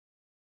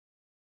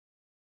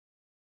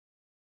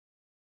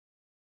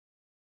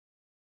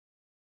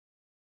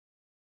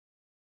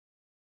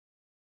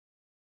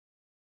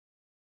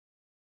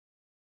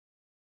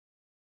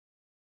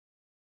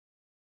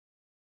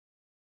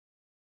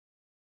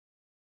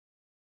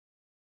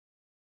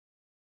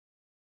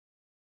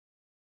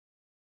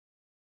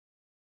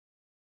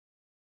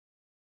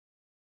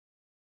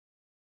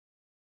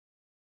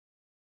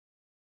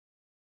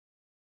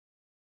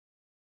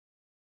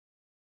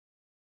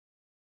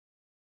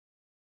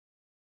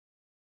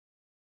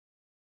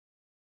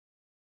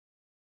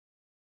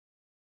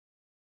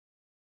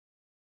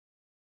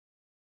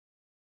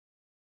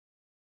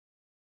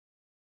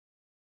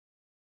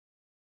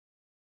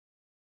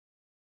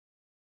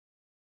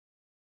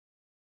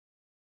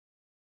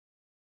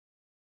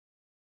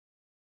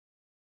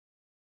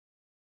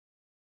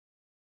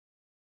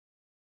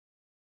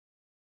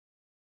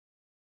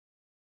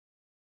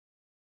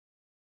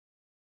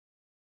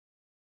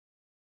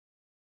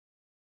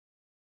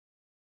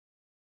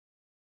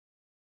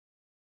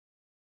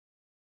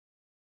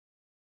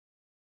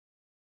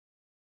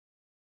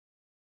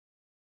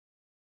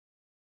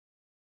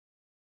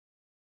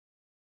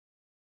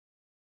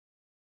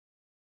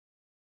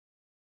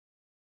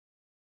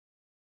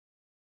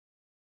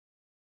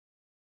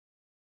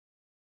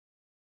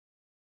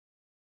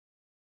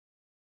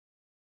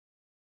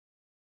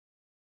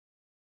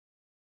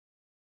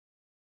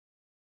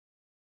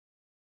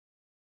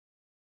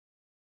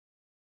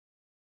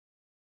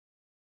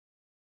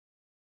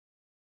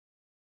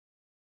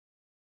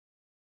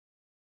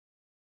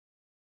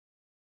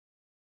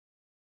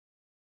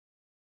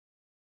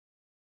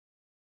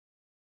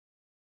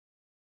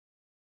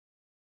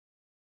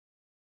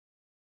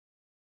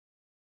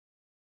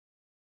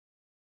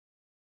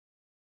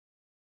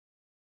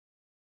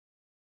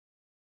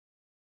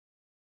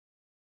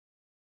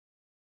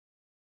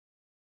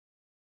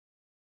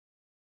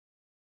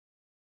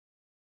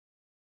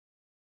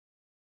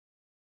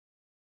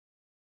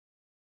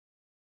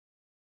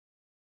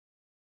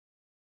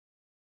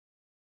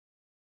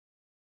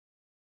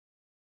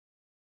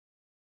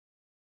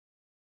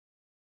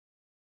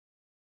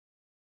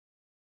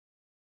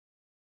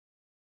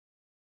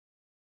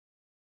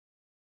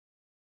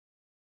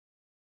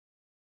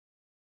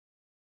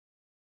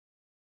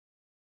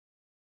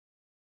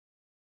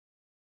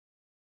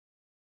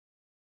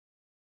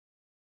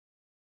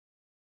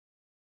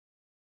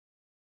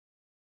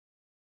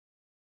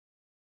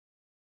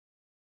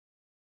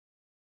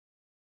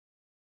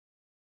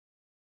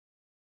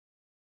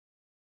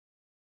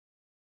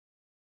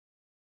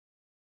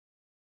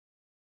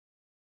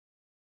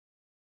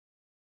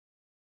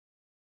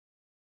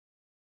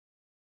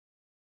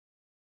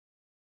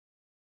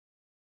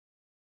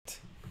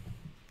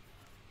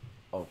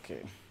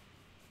Okay.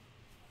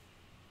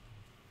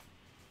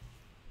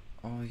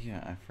 Oh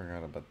yeah, I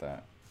forgot about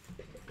that.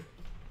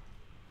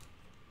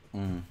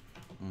 Mm,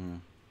 mm.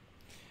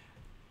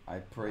 I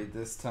prayed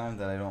this time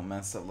that I don't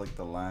mess up like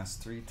the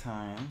last three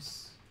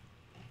times.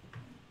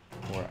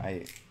 Or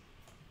I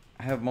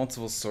have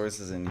multiple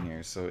sources in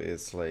here, so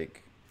it's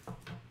like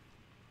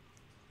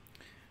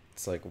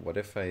what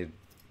if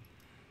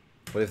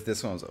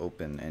this one was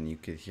open and you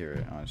could hear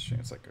it on stream?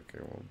 It's like, okay,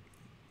 well,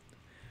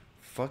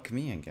 fuck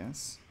me, I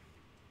guess.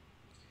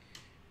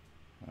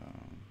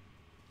 Um,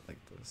 like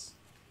this.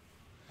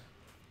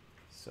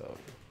 So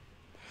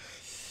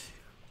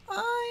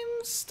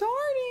I'm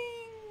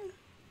starting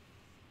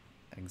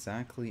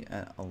exactly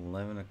at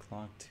 11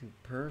 o'clock too.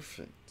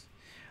 Perfect.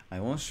 I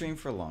won't stream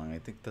for long. I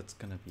think that's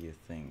gonna be a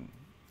thing,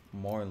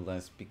 more or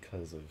less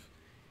because of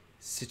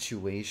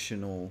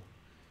situational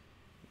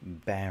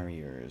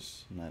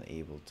barriers. I'm not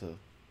able to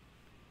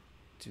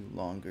do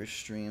longer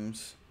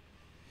streams.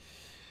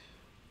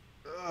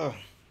 Ugh.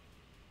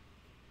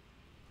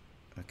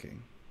 Okay.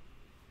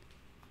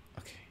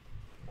 Okay.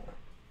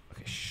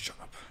 Okay. Shut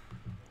up.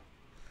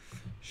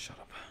 Shut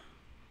up.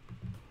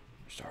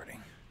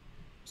 Starting.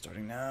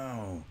 Starting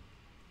now.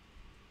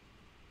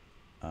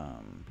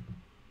 Um.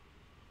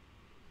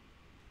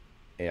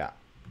 Yeah.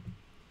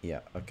 Yeah.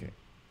 Okay.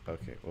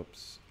 Okay.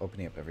 Whoops.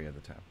 Opening up every other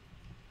tab.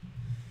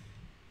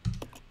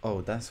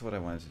 Oh, that's what I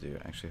wanted to do.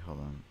 Actually, hold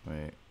on.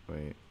 Wait.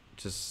 Wait.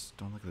 Just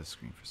don't look at the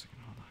screen for a second.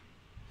 Hold on.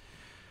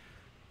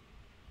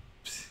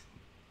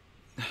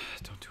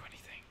 Don't do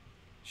anything.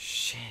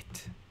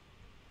 Shit.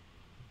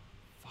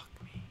 Fuck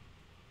me.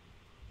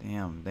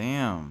 Damn.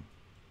 Damn.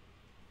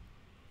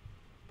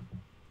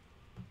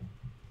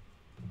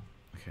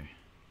 Okay.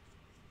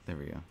 There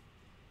we go.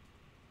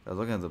 I was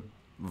looking at the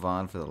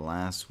VOD for the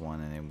last one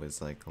and it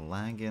was like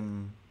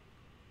lagging.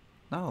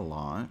 Not a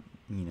lot.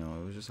 You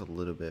know, it was just a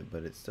little bit,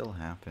 but it still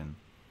happened.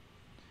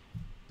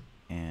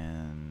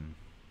 And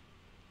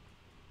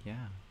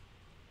yeah.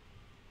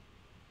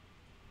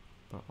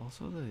 But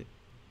also the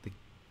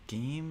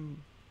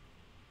game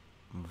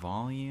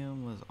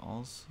volume was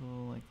also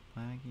like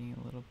lagging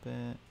a little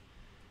bit.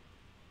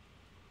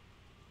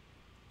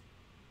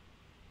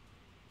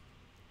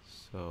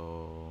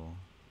 So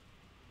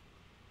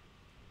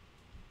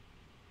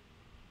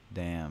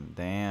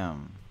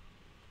damn.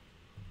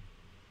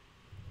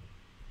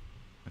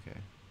 Okay.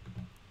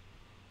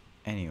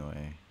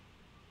 Anyway.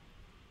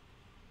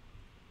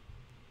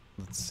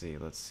 Let's see.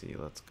 Let's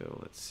go.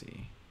 Let's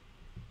see.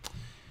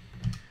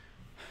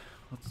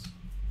 Let's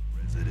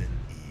Resident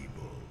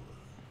Evil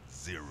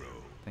 0.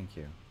 Thank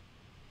you.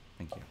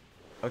 Thank you.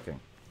 Okay.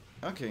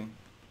 Okay.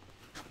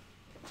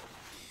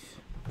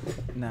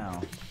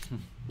 Now,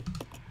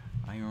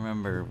 I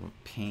remember what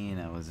pain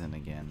I was in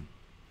again.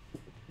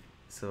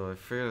 So I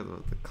figured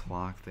out the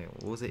clock thing.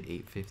 What was it?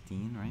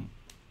 8:15, right?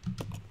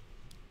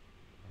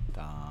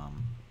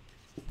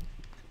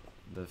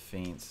 The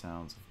faint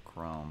sounds of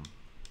chrome.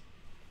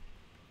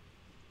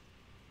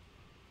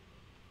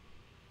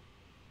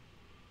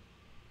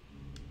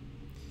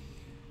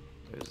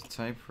 There's a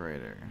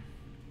typewriter.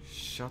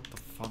 Shut the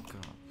fuck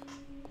up.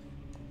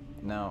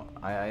 Now,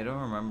 I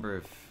don't remember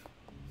if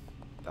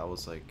that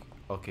was like...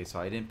 Okay, so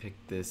I didn't pick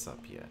this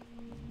up yet.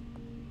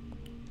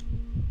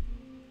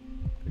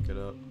 Pick it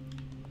up.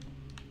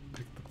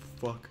 Pick the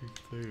fucking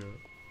thing up.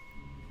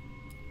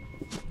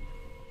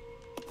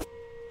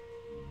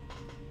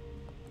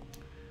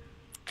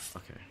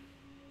 Okay.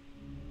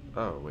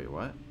 Oh, wait,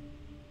 what?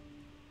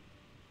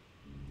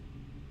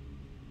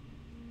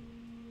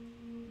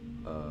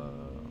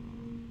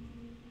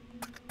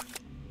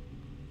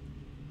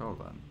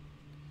 Hold on.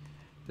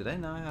 Did I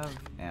not have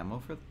ammo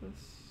for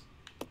this?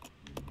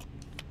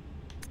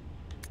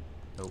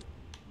 Nope.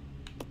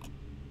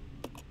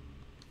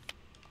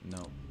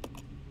 No.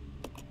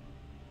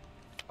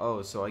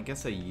 Oh, so I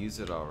guess I used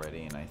it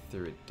already and I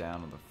threw it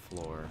down on the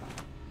floor.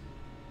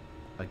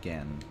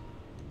 Again.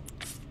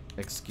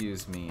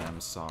 Excuse me, I'm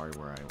sorry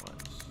where I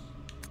was.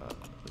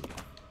 Leave.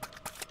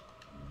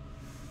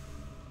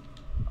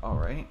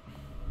 Alright.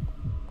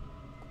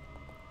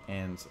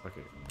 And,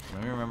 okay,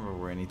 let me remember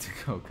where I need to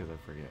go because I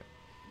forget.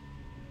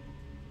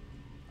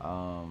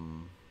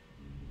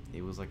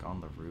 It was like on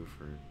the roof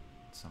or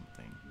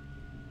something.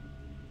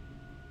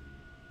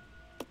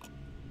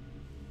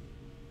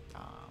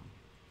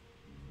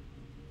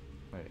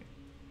 Wait.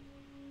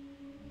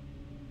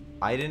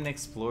 I didn't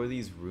explore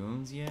these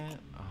rooms yet?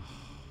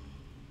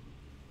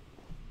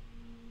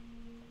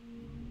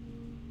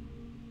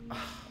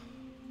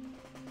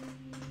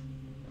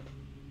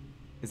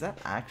 Is that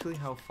actually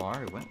how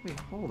far it went? Wait,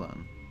 hold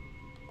on.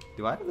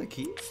 Do I have the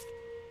keys?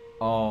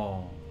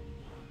 Oh.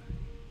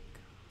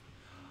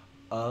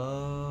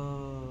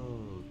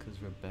 Oh,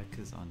 because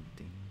Rebecca's on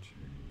danger.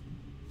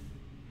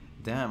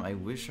 Damn, I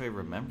wish I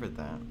remembered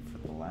that for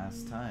the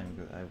last time.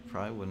 Cause I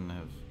probably wouldn't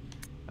have.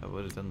 I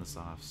would have done this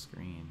off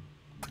screen.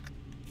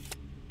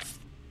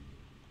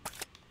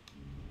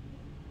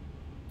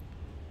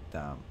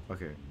 Damn.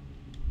 Okay.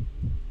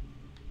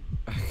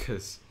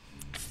 Because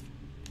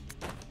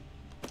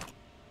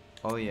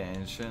Oh yeah,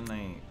 and shouldn't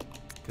I?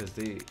 Because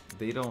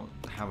they don't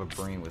have a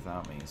brain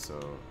without me, so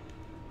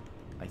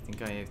I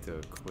think I have to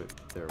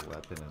equip their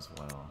weapon as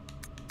well.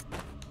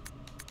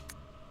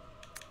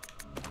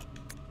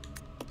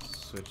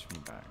 Switch me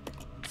back.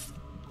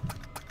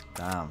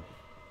 Damn.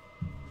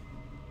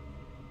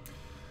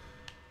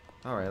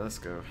 Alright, let's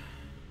go.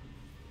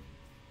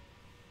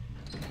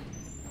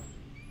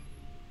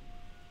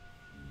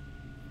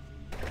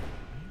 I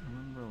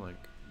remember, like...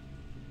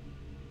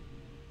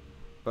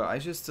 But I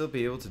should still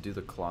be able to do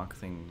the clock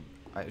thing.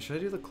 Should I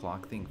do the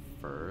clock thing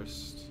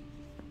first?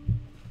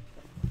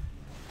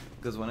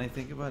 Because when I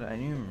think about it, I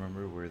don't even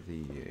remember where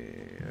the...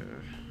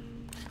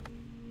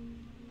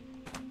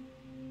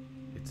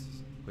 it's...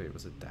 Wait,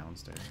 was it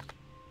downstairs?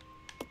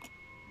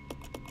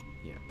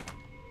 Yeah.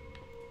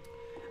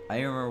 I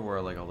remember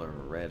where like all the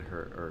red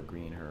or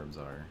green herbs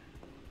are.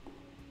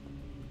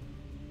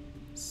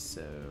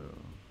 So...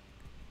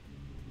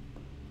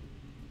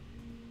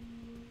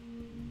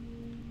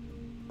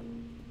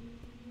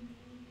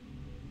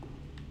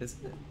 Is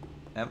it?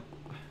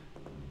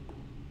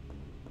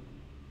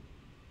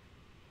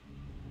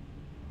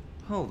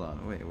 Hold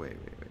on, wait.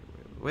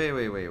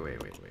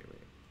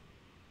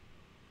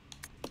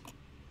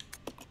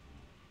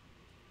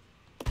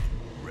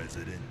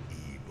 Resident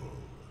Evil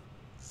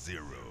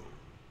 0.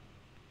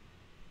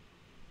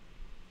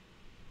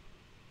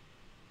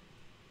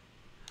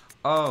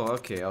 Oh,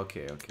 okay.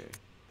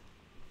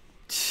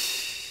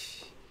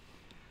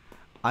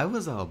 I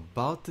was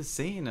about to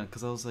say no,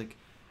 because I was like,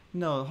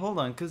 no, hold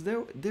on, because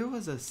there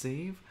was a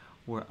save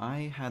where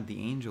I had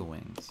the angel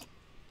wings.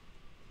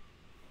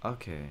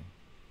 Okay.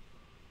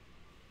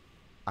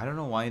 I don't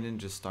know why it didn't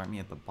just start me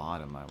at the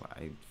bottom.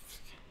 Anyways.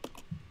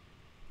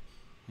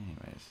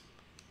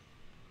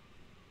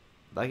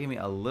 That gave me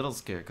a little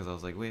scared because I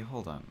was like, wait,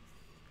 hold on.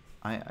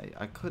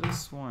 I could have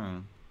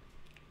sworn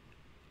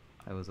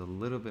I was a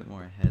little bit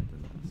more ahead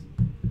than this.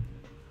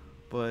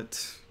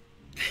 But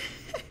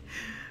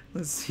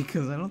let's see,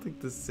 because I don't think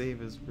the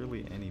save is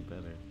really any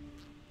better.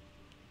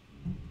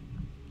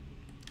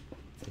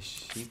 Is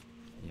she?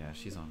 Yeah,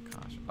 she's on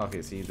Kosh.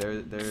 Okay, see, there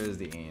is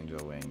the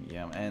angel wing.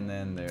 Yeah, and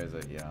then there's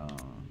a yeah.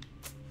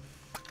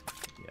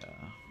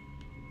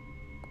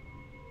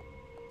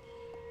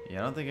 Yeah,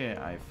 I don't think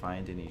I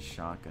find any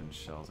shotgun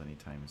shells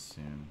anytime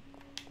soon.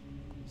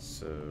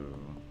 So,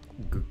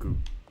 goo.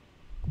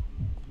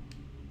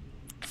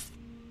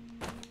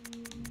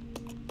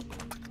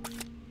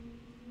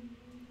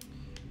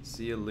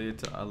 See you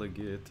later,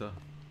 alligator.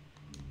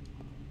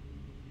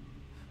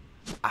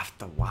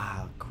 After a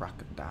while,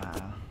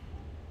 crocodile.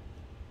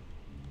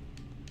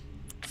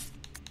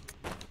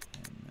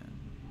 And then...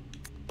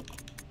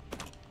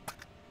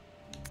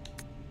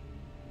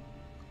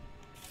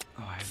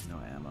 Oh, I have no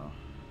ammo.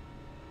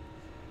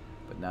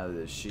 But now that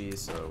it's she,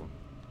 so...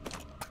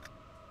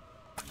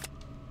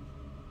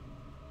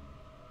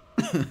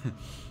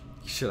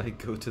 Should I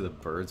go to the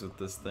birds with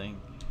this thing?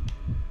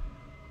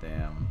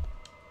 Damn.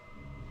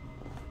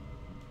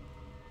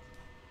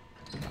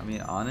 I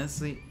mean,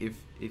 honestly, if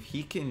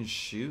he can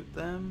shoot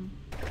them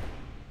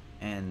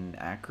and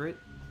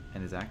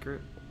is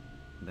accurate,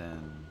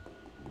 then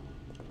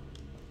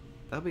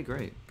that'd be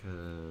great,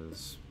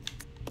 because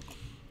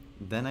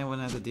then I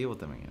wouldn't have to deal with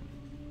them again.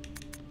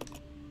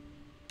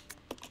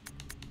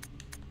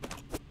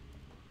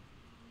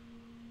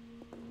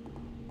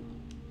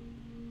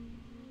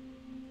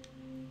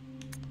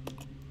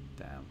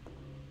 Damn.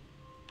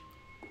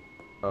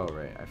 Oh,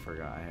 right, I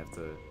forgot. I have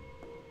to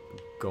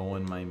go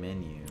in my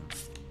menu.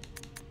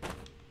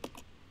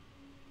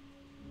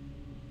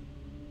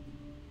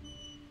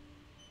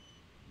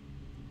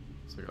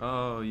 It's like,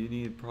 oh,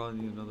 you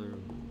probably need another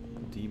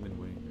demon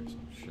wing or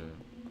some shit.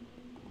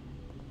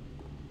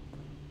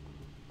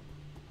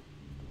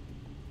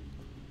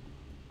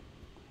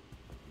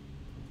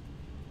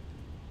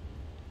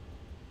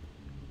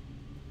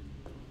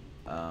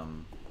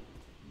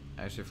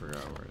 I actually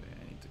forgot where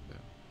I need to go.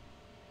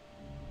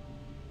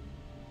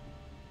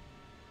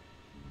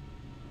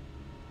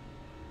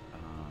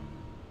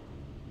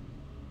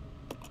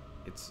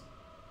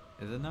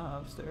 Is it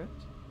not upstairs?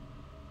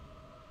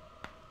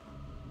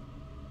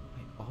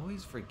 I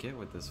always forget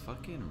what this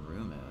fucking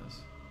room is.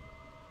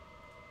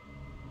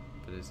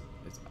 But it's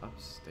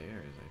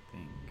upstairs, I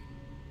think.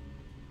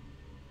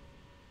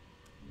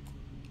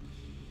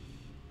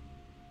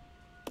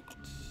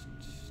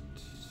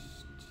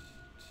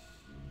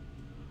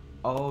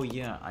 Oh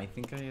yeah, I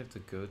think I have to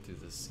go through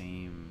the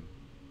same...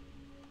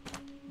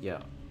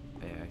 Yeah,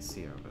 I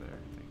see her over there,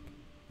 I think.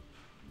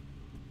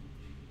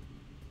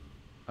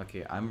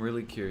 Okay, I'm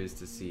really curious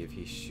to see if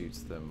he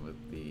shoots them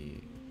with the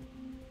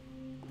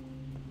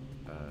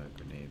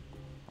grenade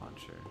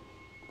launcher.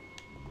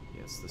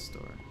 Yes, the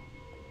store.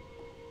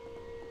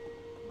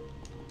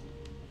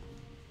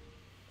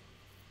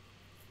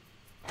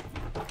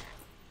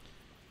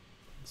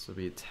 This will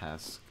be a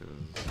test, because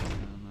I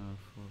don't know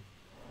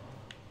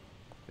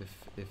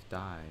if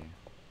die.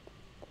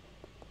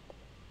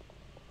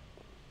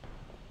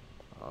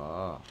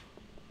 Oh.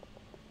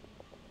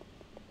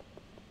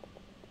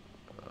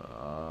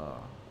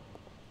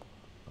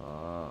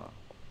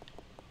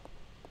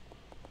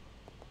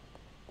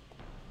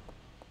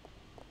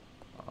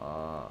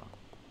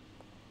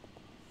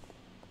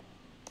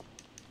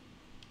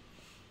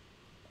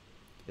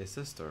 It's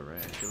this door, right?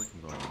 I feel like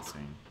I'm going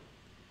insane.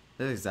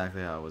 This is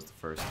exactly how it was the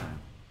first time.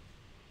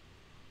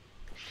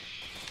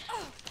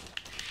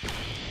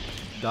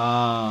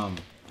 Dumb.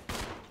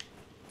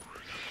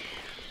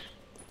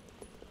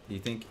 Do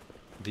you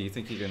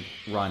think you can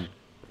run?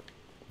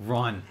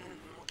 Run.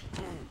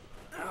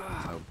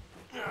 Oh.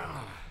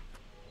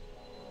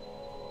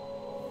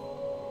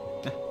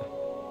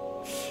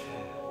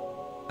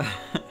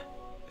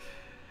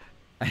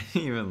 I didn't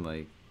even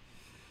like.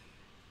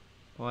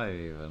 Why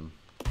even?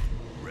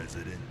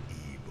 Resident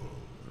Evil.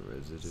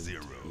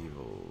 Resident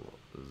Evil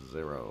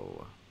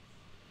 0.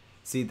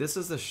 See, this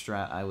is the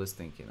strat I was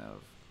thinking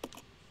of.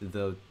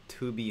 Though,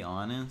 to be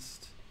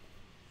honest,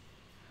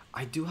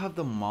 I do have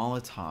the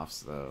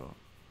Molotovs, though.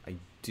 I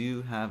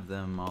do have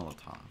the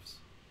Molotovs.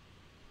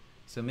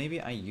 So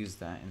maybe I use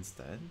that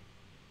instead.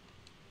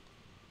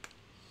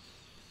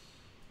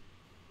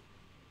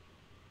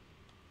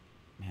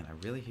 Man, I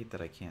really hate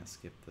that I can't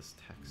skip this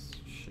text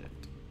shit.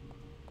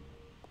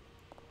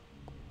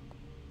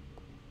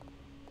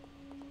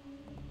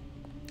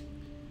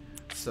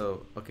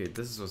 So, okay,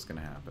 this is what's gonna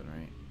happen,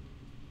 right?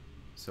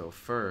 So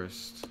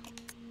first,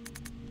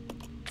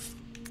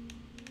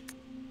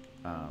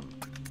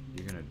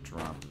 you're gonna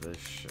drop this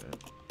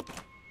shit.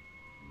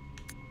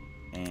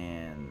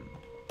 And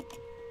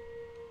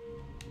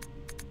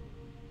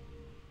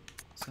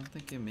so I'm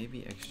thinking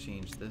maybe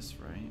exchange this,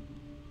 right?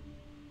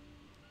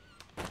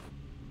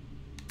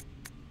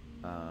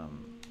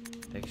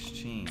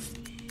 Exchange.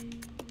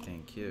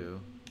 Thank you.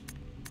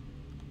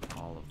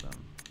 All of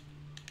them.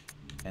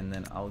 And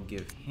then I'll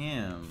give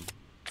him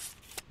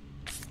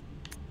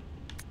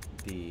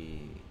the...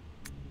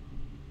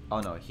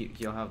 Oh no,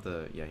 he'll have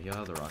the... Yeah, he'll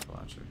have the rocket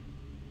launcher.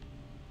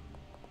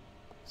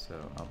 So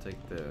I'll take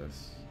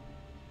this.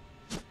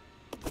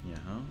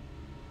 Yeah.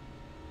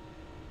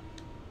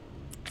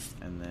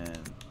 And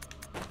then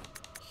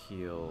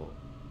he'll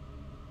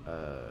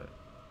combine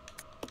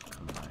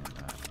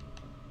that.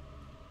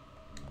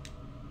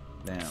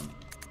 Damn.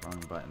 Wrong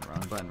button,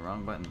 wrong button,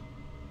 wrong button.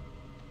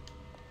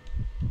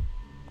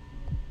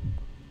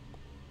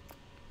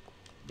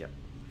 Yep.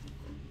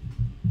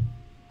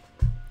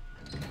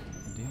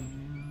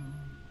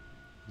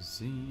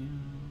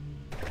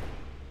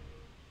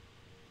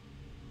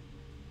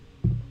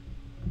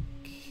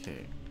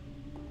 Okay.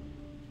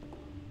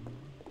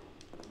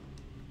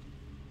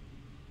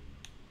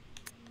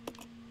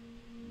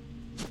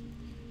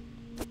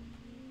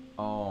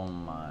 Oh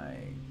my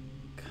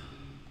god.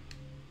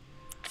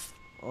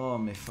 Oh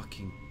my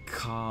fucking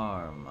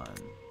car, man.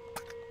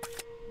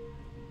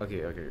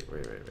 Okay,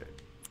 wait.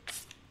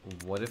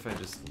 What if I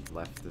just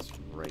left this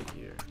right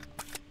here?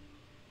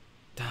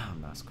 Damn,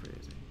 that's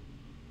crazy.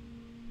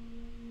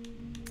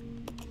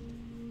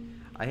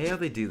 I hate how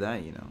they do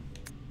that, you know.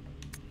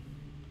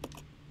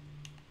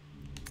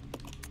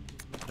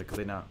 Like, could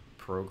they not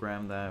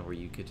program that where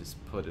you could just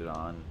put it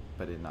on,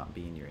 but it not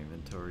be in your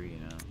inventory, you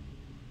know?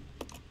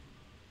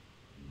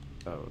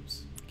 Oh,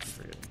 oops. I keep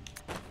forgetting.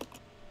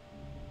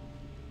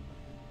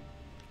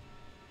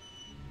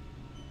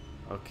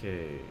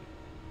 Okay.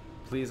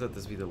 Please let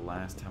this be the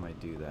last time I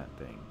do that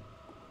thing.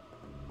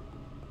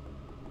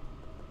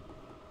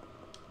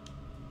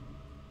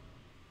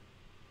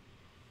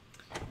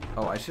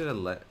 Oh, I should have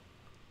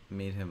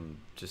made him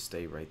just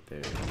stay right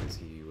there because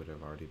he would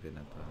have already been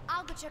at the...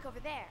 I'll go check over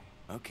there.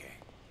 Okay.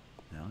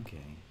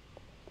 Okay.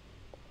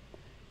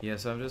 Yeah,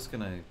 so I'm just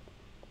gonna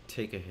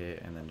take a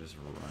hit and then just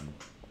run.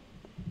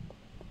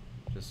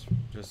 Just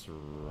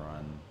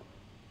run.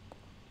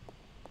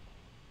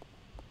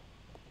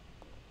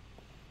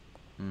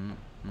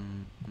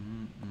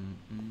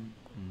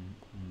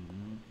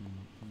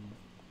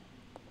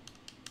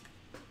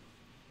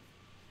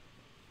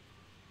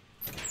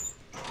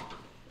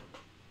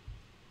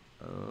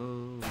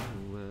 Oh,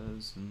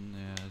 wasn't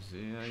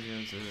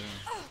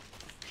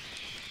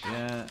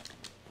yeah.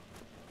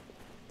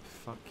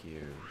 Fuck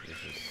you. This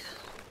is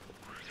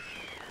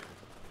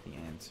the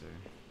answer.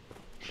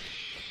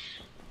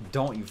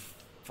 Don't you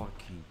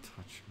fucking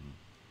touch me.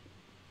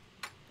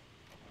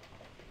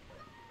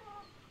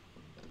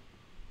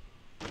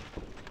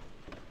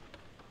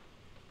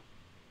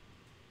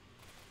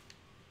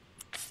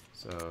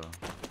 So, okay,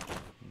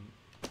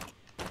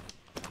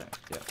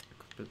 yeah,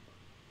 equip it.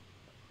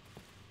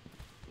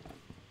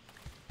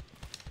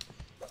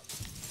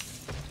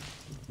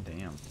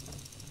 Damn.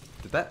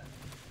 Did that...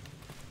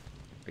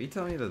 Are you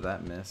telling me that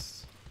that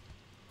missed?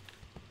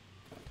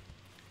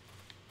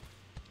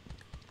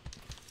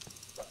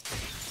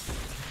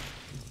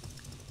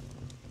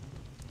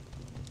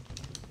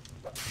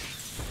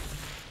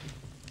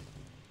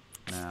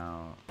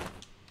 Now,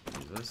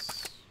 use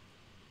this.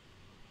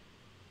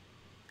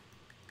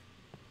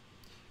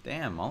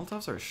 Damn,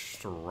 Molotovs are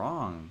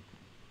strong.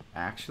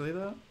 Actually,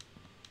 though,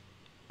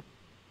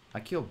 I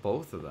killed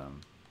both of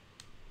them.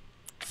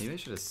 Maybe I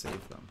should have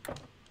saved them.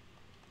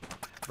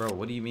 Bro,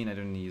 what do you mean I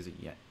didn't use it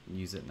yet?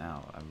 Use it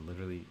now. I'm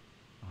literally...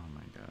 Oh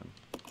my god.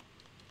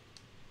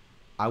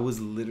 I was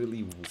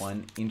literally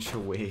 1 inch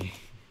away.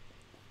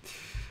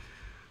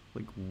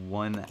 Like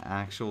 1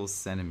 actual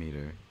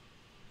centimeter.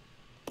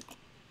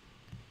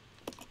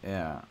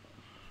 Yeah.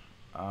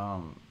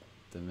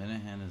 The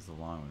minute hand is the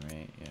long one,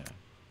 right? Yeah.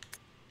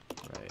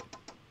 Right.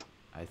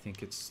 I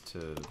think it's to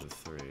the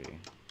 3.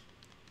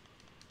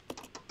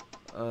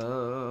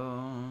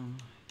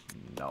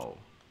 No.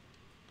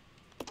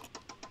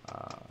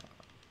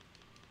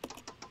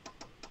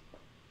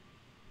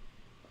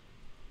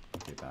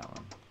 Okay, that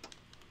one.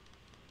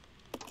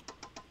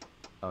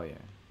 Oh yeah.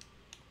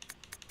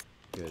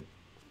 Good.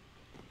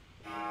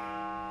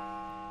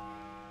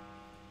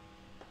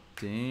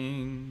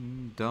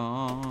 Ding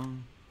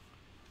dong.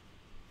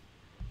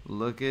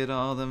 Look at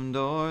all them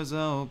doors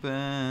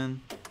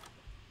open.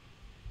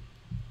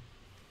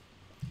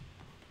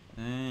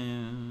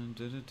 And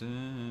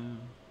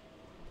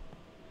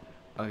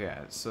okay,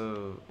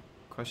 so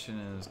question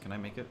is, can I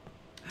make it?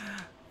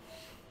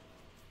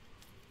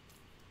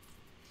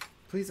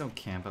 Please don't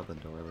camp out the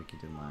door like you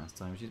did last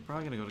time. She's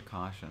probably gonna go to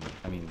caution.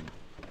 I mean,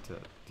 to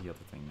the other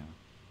thing now.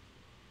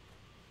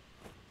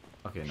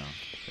 Okay, no.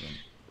 Kidding.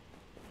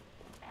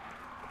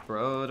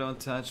 Bro, don't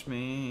touch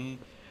me.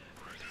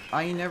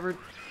 I never...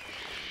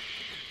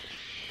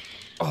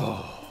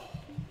 Oh.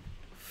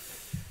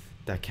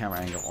 That camera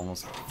angle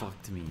almost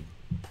fucked me.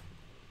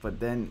 But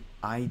then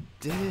I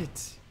did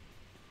it.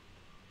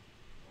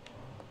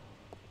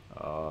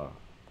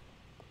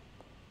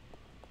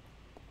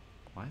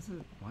 Why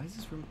does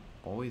this room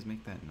always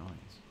make that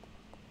noise?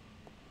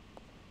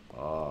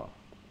 Oh.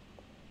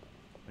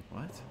 Like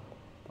what?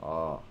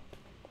 Oh.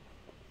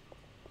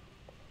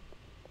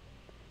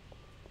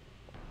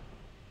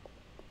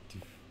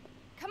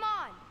 Come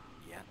on.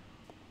 Yep.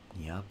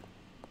 Yup.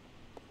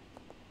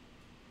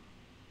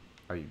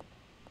 Are you...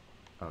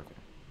 Okay.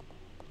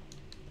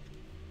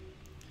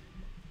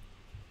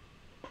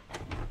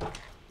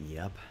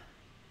 Yep.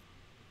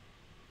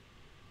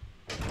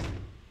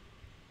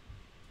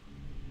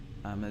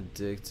 I'm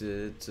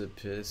addicted to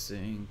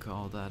pissing,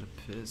 call that a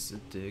piss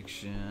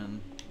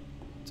addiction.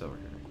 It's over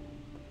here.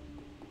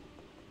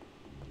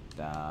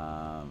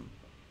 Damn.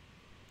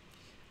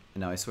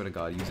 No, I swear to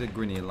God, use a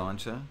grenade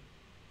launcher.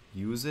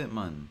 Use it,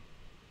 man.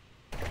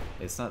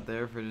 It's not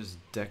there for just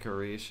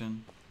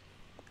decoration.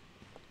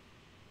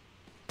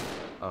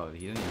 Oh,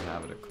 he didn't even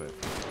have it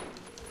equipped.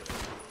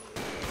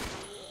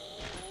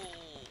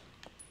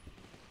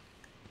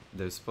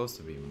 There's supposed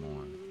to be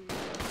more.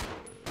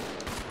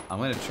 I'm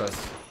gonna trust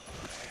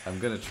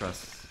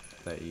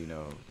that you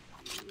know.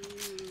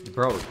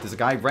 Bro, there's a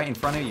guy right in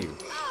front of you.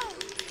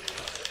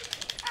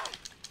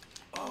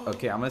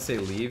 Okay, I'm gonna say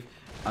leave.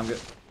 I'm gonna...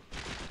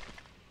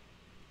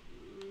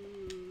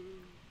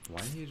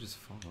 Why did you just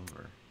fall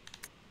over?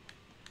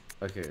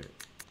 Okay.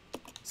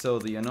 So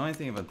the annoying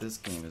thing about this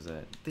game is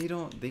that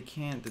they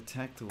can't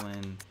detect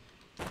when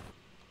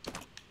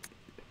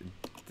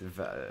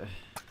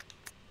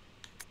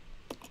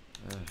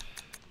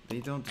they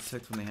don't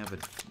detect when they have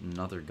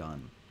another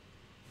gun.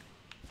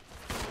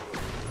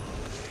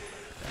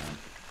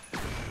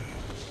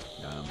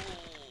 Damn.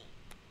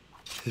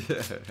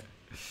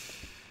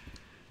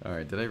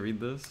 Alright, did I read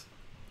this?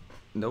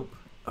 Nope.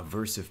 A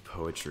verse of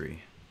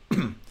poetry.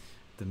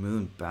 The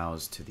moon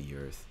bows to the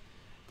earth.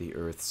 The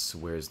earth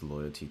swears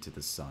loyalty to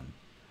the sun,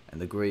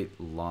 and the great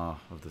law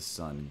of the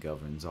sun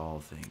governs all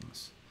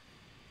things.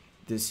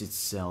 This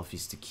itself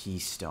is the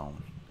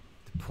keystone,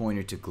 the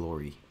pointer to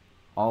glory.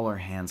 All our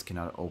hands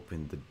cannot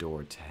open the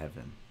door to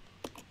heaven.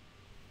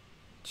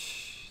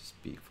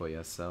 Speak for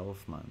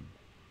yourself, man.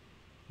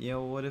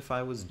 Yo, what if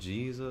I was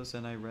Jesus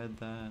and I read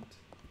that?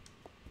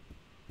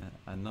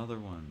 Another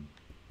one.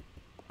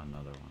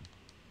 Another one.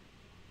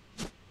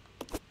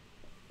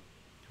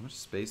 How much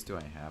space do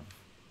I have?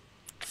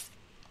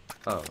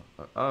 Oh,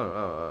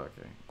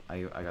 okay.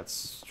 I got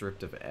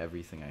stripped of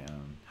everything I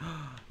own.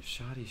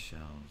 Shoddy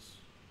shells.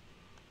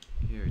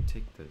 Here,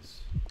 take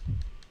this.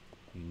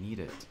 You need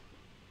it.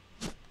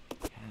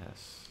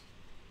 Yes.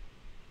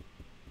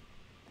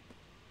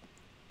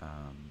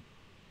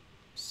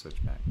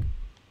 Switch back.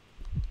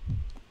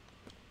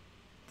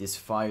 This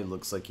fire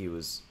looks like it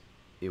was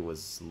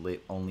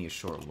lit only a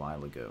short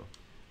while ago.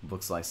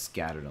 Books lie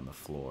scattered on the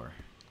floor.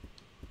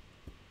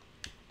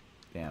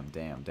 Damn,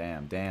 damn,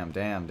 damn, damn,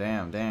 damn,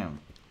 damn, damn.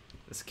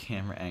 This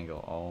camera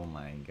angle, oh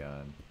my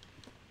god.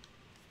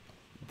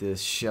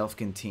 This shelf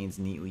contains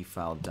neatly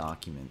filed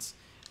documents.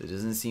 There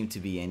doesn't seem to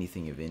be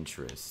anything of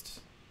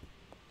interest.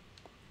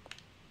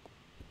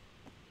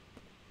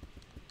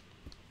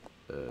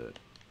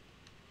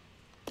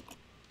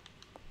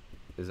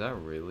 Is that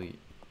really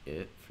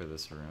it for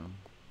this room?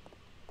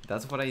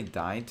 That's what I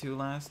died to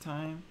last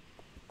time?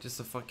 Just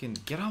a fucking...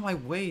 Get out of my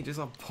way! Just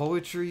a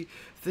poetry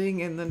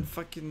thing and then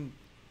fucking...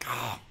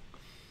 Oh.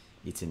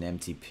 It's an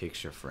empty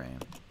picture frame.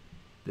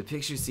 The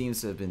picture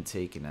seems to have been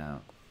taken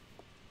out.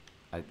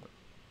 What?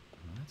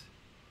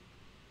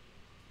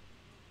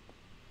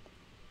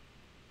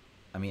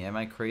 I mean, am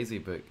I crazy,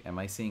 but am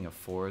I seeing a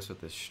forest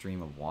with a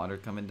stream of water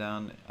coming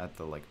down at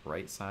the, like,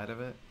 right side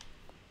of it?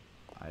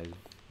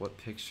 What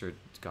picture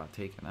got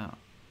taken out?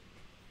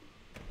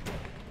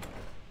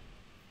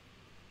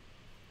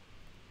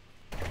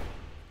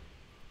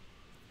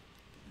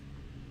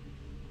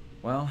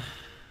 Well...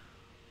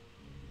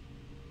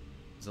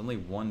 There's only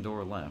one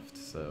door left,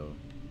 so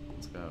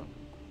let's go.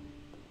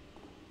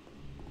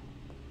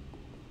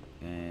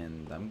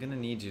 And I'm gonna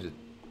need you to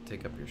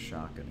take up your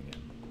shotgun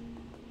again.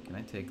 Can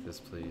I take this,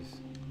 please?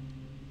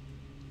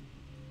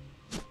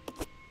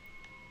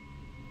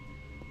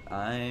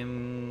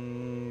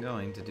 I'm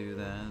going to do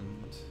that.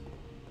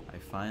 I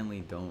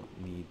finally don't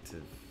need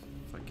to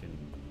fucking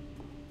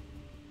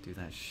do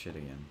that shit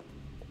again.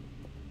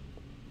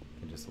 I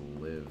can just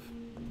live.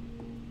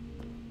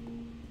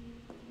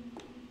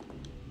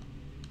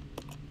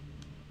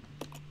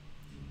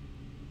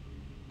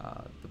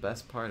 The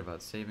best part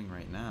about saving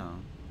right now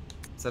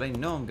is that I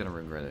know I'm gonna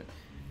regret it.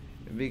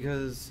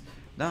 Because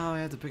now I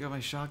have to pick up my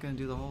shotgun and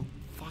do the whole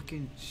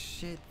fucking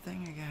shit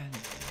thing again.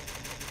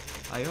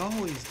 I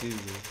always do.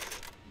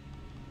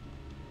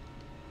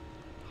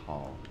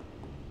 Hall.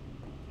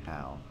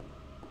 How?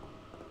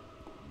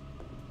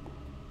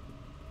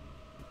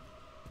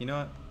 You know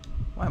what?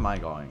 Why am I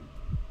going?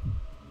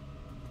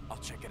 I'll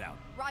check it out.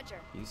 Roger.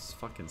 You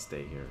fucking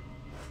stay here.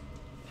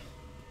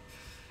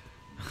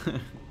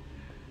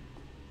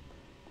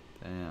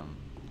 Damn.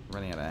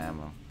 Running out of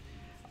ammo.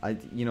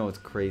 You know, it's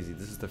crazy.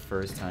 This is the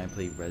first time I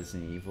played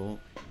Resident Evil,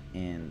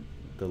 and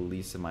the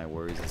least of my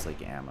worries is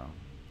like ammo.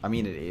 I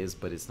mean, it is,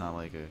 but it's not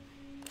like a...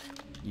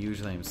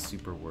 Usually I'm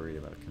super worried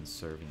about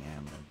conserving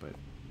ammo, but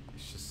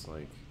it's just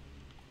like...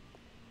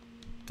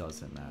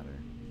 doesn't matter.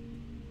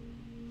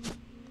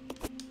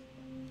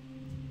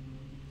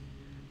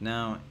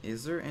 Now,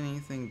 is there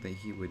anything that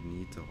he would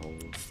need to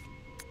hold?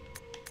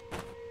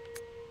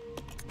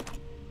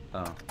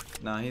 Oh,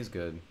 no, he's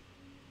good.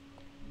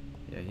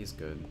 Yeah, he's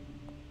good.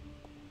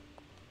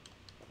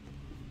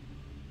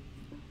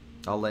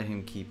 I'll let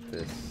him keep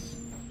this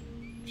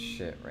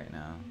shit right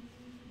now.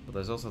 But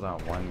there's also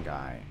that one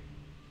guy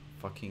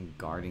fucking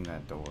guarding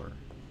that door.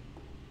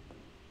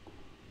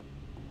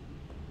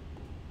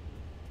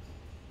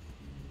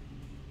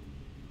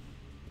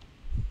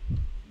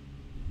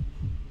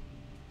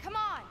 Come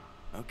on.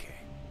 Okay.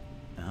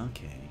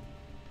 Okay.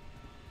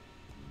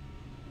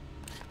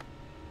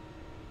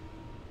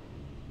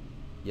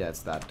 Yeah,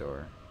 it's that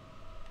door.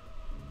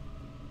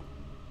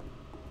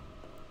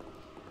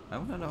 I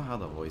want to know how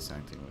the voice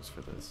acting was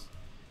for this.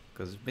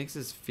 Because it makes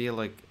us feel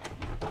like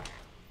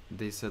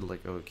they said like,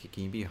 oh,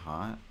 can you be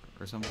hot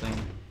or something?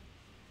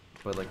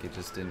 But like it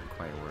just didn't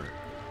quite work.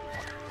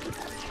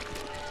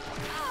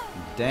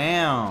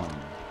 Damn!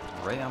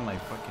 Right on my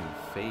fucking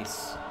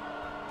face.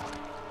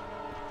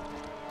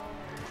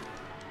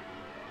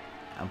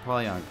 I'm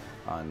probably on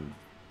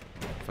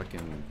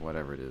fucking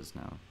whatever it is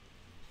now.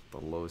 The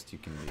lowest you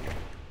can be.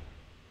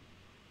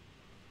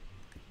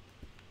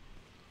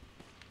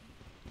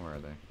 Where are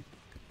they?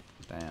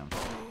 Damn.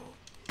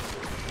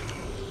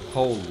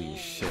 Holy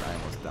shit, I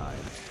almost died.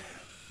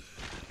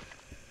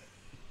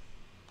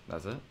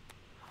 That's it?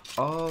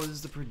 Oh, this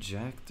is the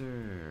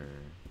projector.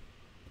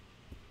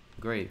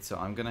 Great, so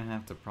I'm gonna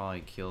have to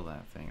probably kill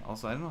that thing.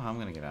 Also, I don't know how I'm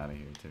gonna get out of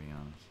here, to be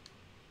honest.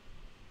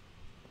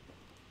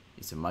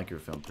 It's a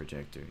microfilm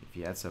projector. If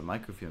you add some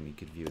microfilm, you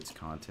could view its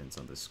contents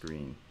on the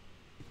screen.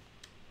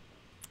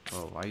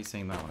 Oh, why are you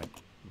saying that when I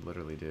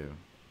literally do?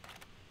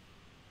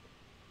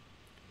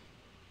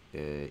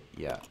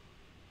 Yeah.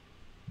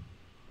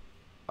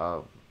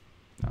 Oh,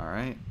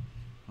 alright.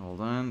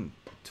 Hold on.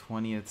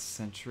 20th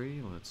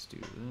century. Let's do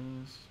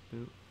this.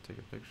 Boop. Take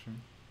a picture.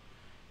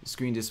 The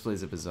screen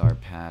displays a bizarre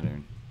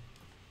pattern.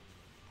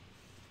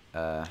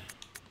 No.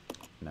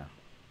 No.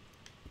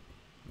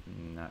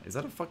 Is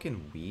that a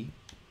fucking Wii?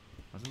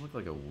 Why does it look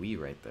like a Wii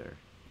right there?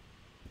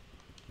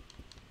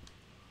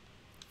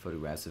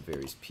 Photographs of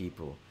various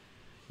people.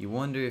 You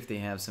wonder if they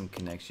have some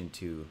connection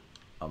to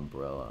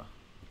Umbrella.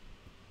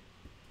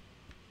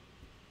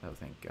 Oh,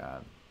 thank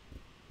God.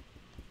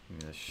 Give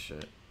me this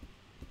shit.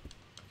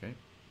 Okay.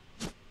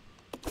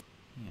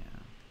 Yeah.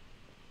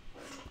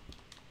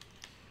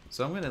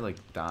 So I'm gonna, like,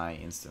 die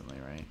instantly,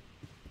 right?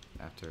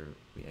 After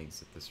we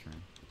exit this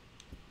room.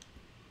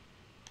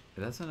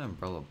 That's an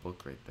Umbrella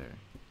book right there.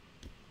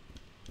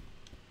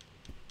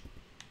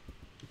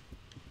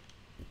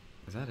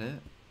 Is that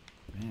it?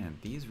 Man,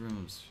 these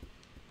rooms...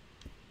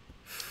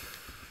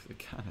 they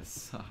kinda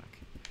suck.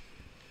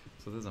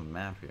 So there's a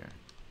map here.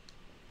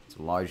 It's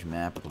a large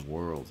map of the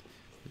world.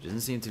 There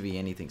doesn't seem to be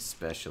anything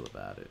special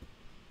about it.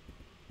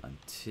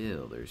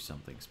 Until there's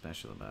something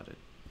special about it.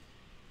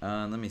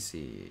 Let me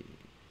see.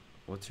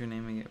 What's your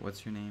name again?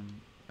 What's your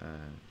name?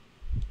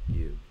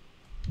 You.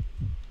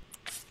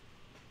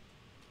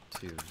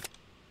 2.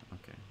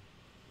 Okay.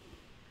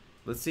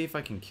 Let's see if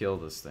I can kill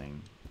this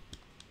thing.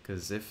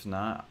 Because if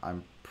not,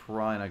 I'm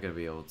probably not going to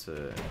be able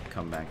to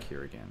come back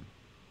here again.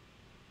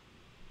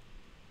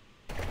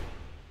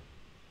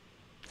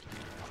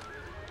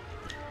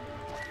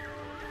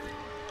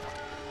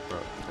 Bro,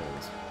 there it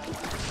is.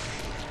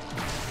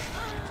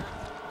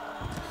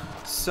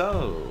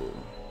 So,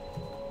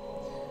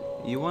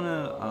 you want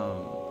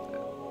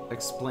to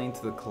explain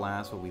to the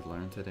class what we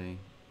learned today?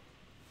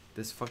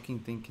 This fucking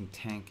thing can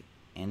tank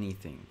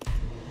anything.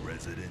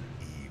 Resident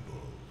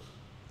Evil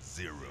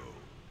 0.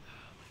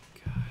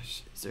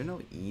 Gosh, is there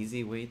no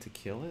easy way to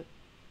kill it?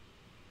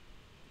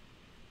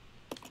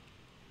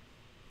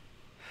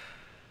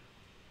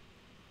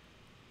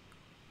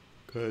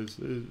 Because,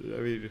 I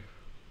mean,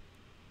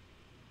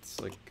 it's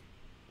like,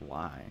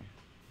 why?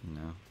 You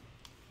know?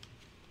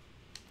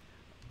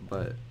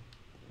 But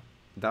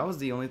that was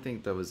the only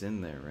thing that was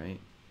in there, right?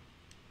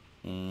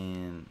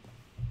 And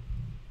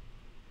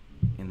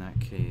in that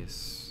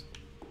case,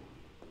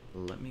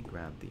 let me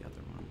grab the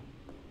other one.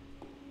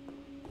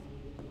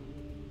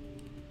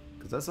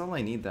 Because that's all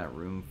I need that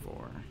room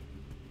for.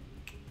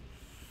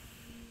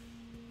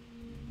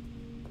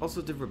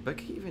 Also, did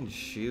Rebecca even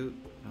shoot?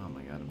 Oh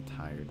my god, I'm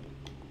tired.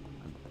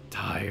 I'm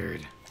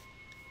tired.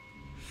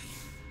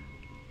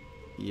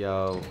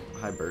 Yo,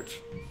 hi Birch.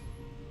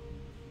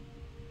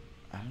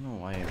 I don't know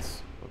why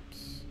it's,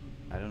 whoops.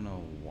 I don't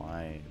know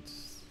why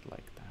it's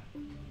like that.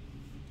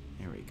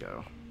 Here we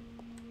go.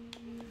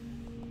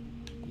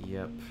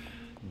 Yep.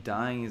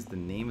 Dying is the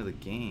name of the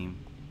game.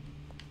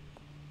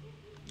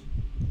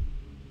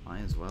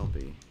 Might as well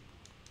be.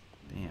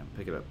 Damn,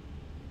 pick it up.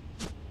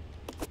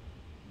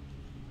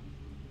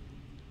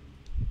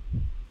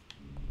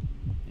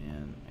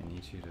 And I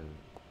need you to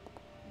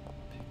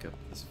pick up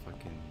this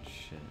fucking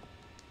shit.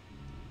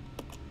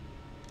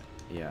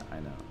 Yeah, I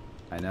know.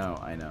 I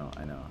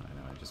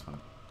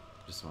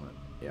just wanna,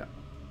 yeah.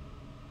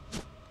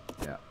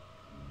 Yeah.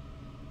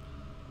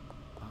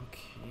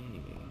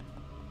 Okay.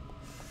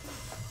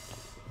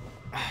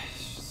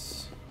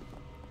 Just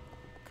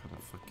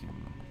gotta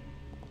fucking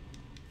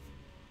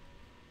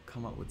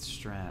come up with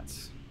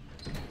strats.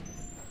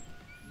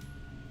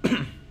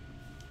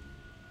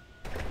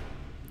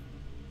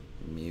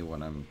 Me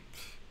when I'm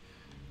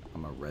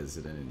a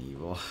Resident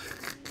Evil.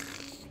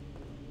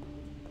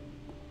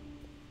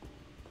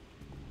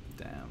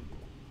 Damn.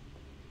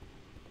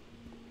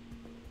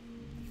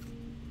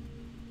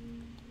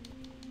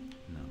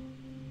 No.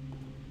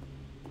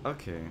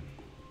 Okay.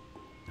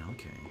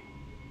 Okay.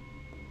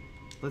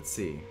 Let's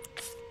see.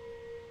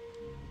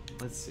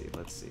 Let's see.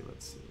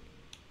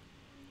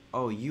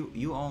 Oh,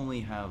 you only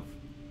have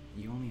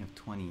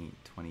 20.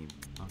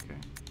 Okay.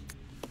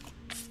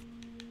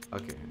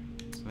 Okay.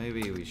 So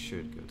maybe we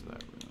should go to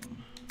that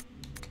room.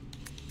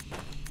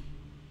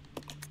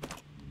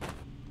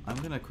 I'm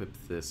gonna equip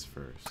this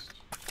first.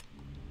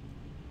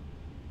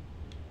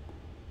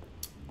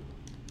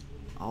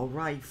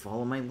 Alright,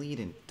 follow my lead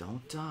and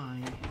don't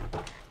die.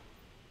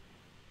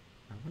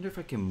 I wonder if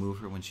I can move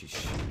her when she's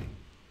shooting.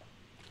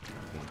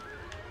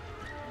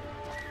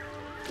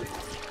 Okay.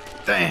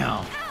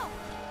 Damn!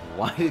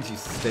 Why did you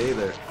stay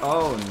there?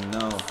 Oh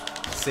no.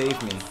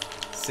 Save me.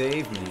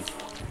 Save me.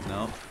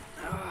 No.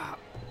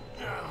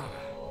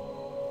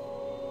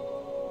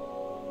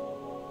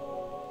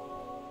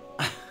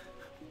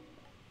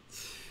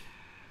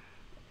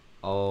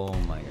 Oh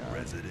my god.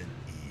 Resident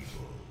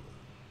Evil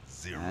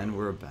 0. And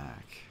we're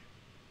back.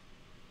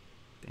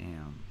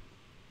 Damn.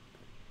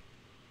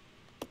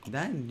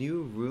 That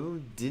new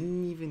room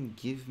didn't even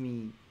give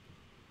me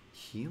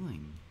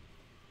healing.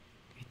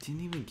 It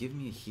didn't even give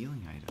me a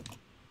healing item.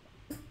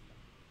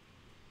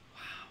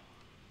 Wow.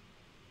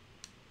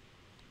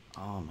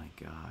 Oh my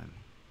god.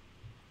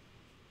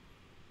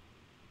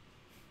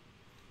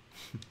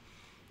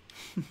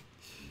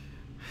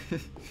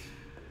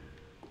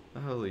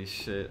 Holy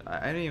shit.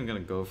 I ain't even gonna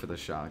go for the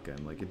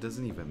shotgun. Like, it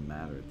doesn't even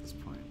matter at this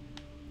point.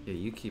 Yeah,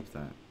 you keep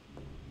that.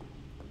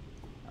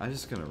 I'm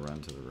just gonna run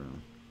to the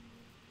room.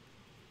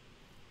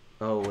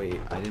 Oh, wait.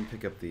 I didn't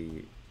pick up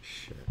the...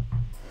 Shit.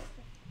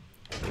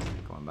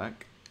 Going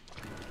back.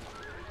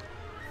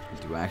 I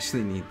do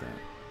actually need that.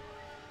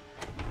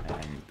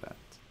 I need that.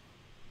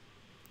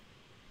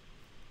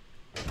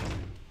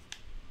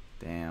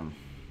 Damn.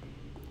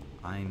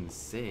 I'm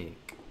sick.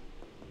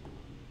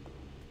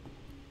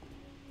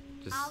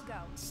 Just I'll go.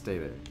 stay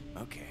there,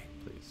 Okay.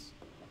 please.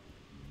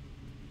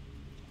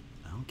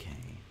 Okay.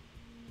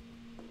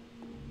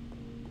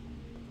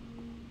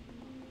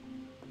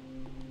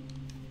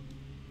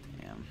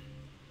 Damn.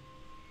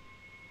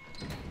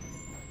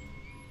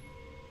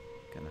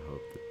 Gonna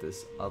hope that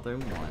this other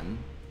one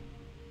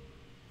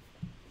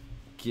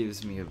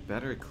gives me a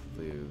better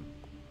clue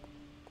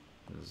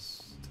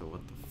as to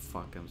what the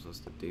fuck I'm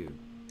supposed to do.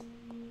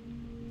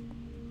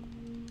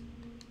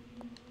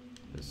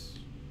 Just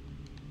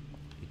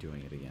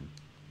doing it again.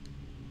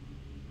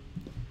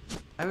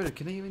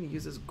 Can I even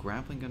use this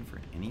grappling gun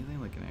for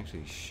anything? Like, can I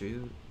actually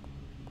shoot?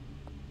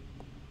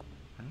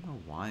 I don't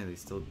know why they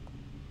still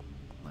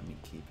let me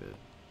keep it.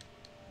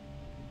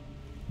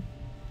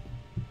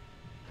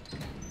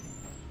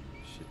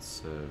 Should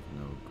serve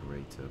no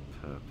greater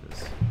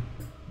purpose.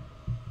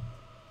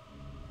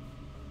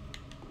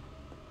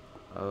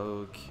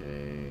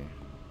 Okay.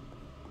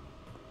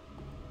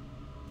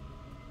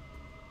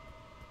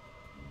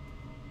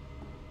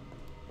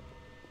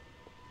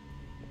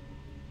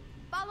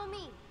 Follow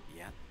me.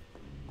 Yep.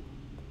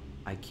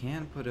 I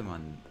can put him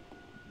on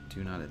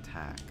do not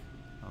attack.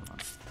 Hold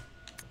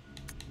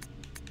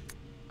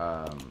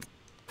on.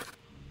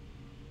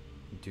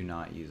 Do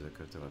not use a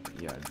crypto weapon.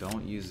 Yeah,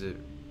 don't use it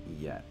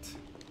yet.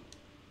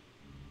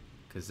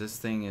 Cause this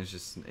thing is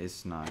just,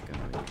 it's not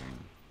gonna even,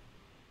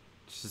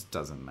 it just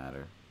doesn't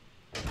matter.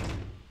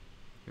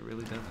 It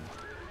really doesn't.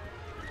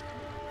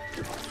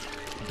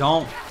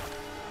 Don't.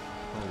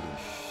 Holy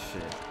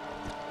shit.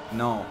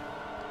 No.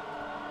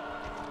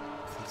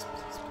 Please,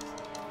 please, please.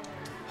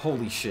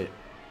 Holy shit.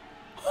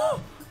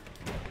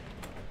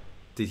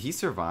 Did he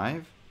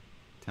survive?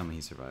 Tell me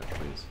he survived,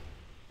 please.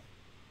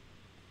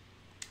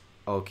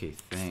 Okay,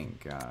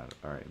 thank God.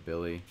 Alright,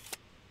 Billy.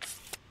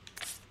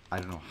 I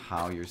don't know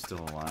how you're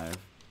still alive.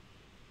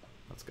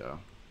 Let's go.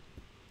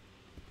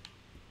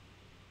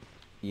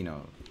 You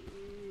know,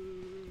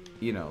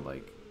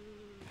 like,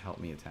 help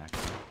me attack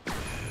him.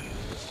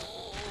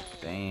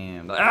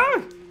 Damn.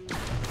 Ah!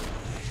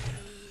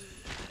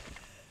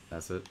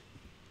 That's it.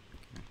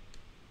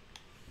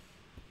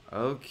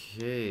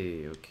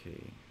 Okay,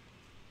 okay.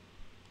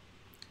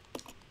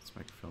 This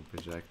microfilm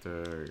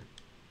projector.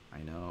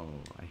 I know.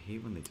 I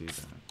hate when they do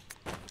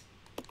that.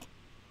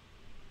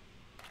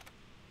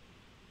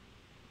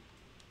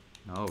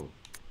 No.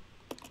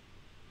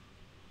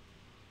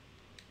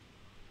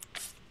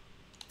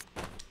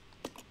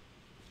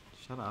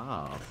 Shut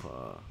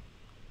up.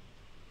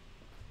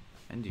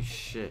 And you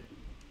shit.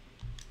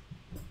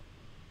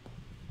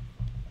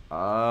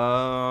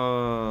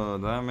 Oh,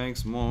 that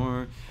makes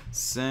more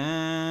sense.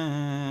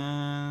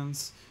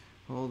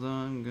 Hold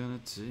on, I'm gonna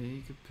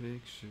take a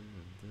picture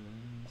of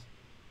this.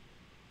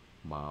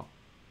 Wow.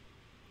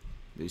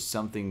 There's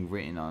something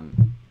written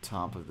on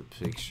top of the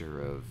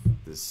picture of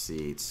the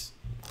seats.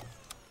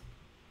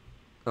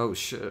 Oh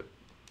shit.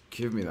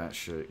 Give me that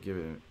shit. Give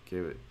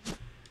it.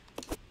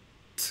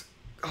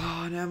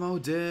 Oh, an ammo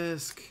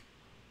disc.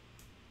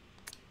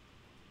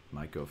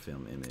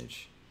 Microfilm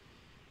image.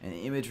 An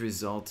image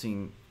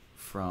resulting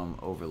from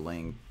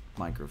overlaying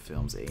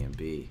microfilms A and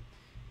B.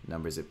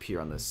 Numbers appear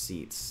on the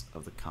seats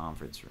of the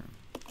conference room.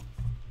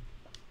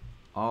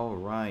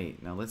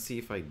 Alright, now let's see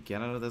if I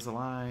get out of this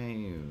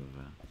alive.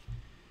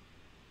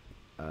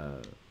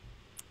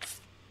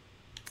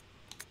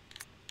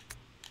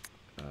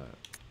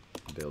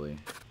 Billy,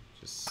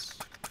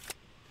 just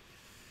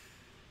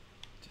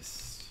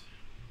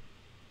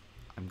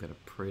I'm gonna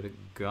pray to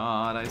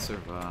God I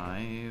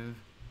survive.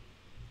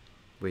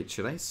 Wait,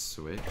 should I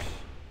switch?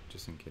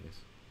 Just in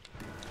case.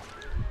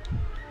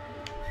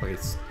 Okay,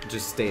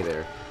 just stay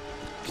there.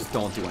 Just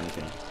don't do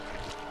anything.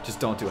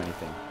 Just don't do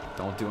anything.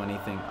 Don't do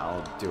anything,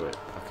 I'll do it.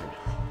 Okay.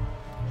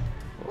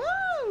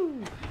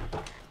 Woo!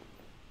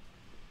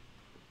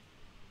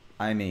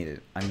 I made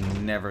it.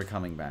 I'm never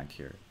coming back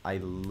here. I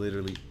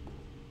literally...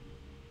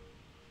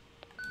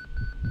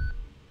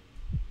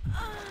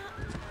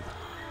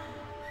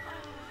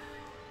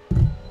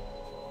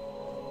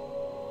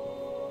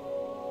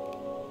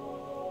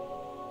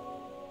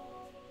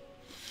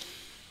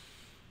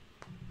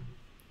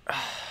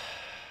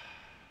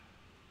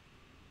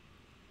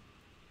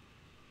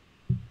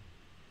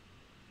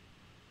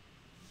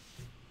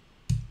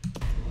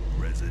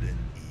 Resident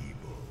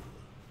Evil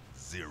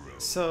 0.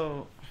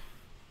 So,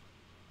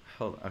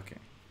 hold on, okay.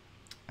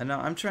 I know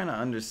I'm trying to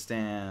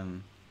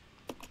understand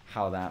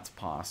how that's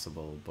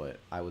possible, but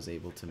I was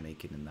able to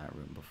make it in that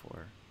room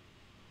before.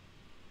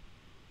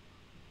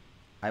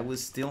 I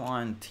was still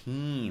on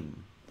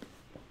team.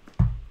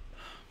 Oh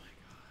my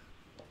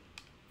god.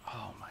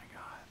 Oh my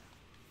god.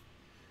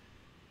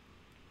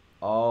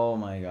 Oh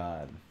my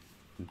god.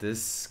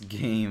 This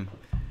game.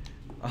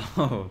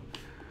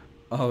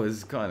 Oh,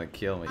 it's gonna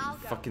kill me.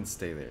 Fucking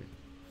stay there.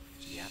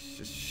 Yep.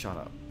 Just shut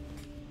up.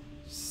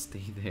 Just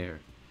stay there.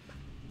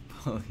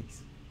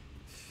 Please.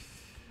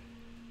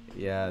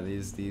 Yeah,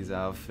 these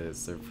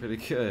outfits, they're pretty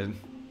good.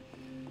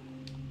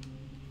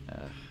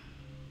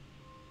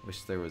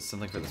 Wish there was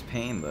something for this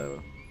pain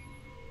though.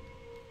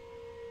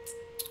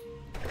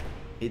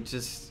 It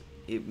just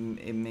it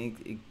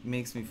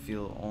makes me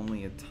feel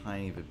only a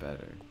tiny bit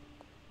better.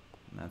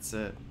 And that's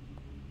it.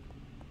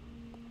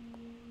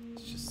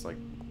 It's just like,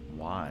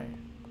 why?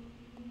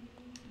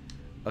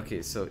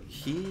 Okay, so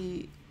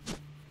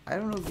I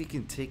don't know if he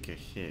can take a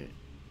hit.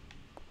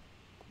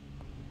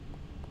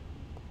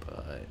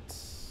 But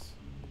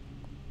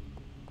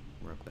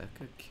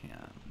Rebecca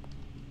can.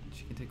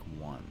 She can take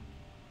one.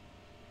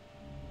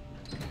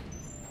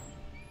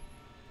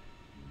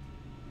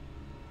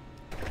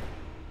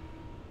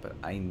 But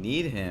I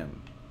need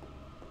him.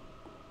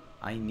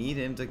 I need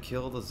him to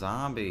kill the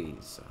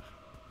zombies.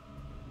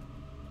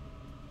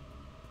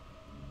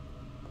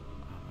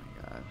 Oh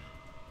my god.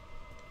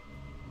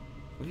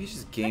 What if you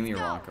just gave me a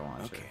rocket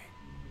launcher? Okay.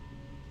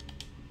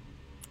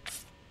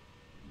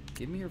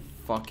 Give me your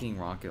fucking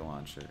rocket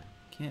launcher.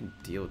 Can't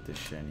deal with this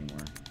shit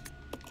anymore.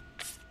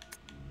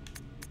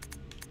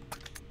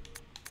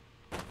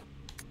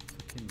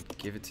 Fucking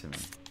give it to me.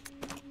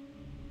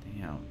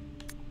 Damn.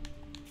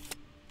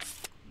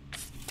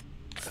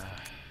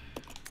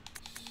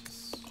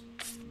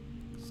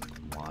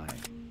 Why?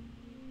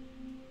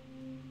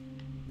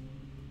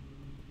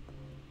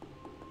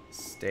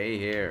 Stay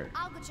here.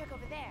 I'll go check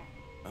over there.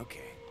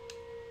 Okay.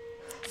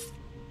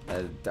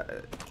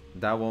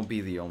 That won't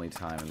be the only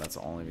time, and that's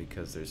only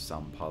because there's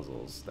some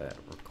puzzles that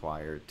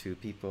require 2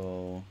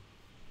 people.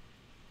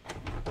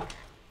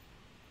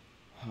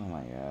 Oh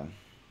my god.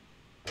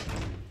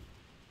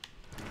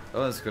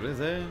 Oh, let's go to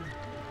there.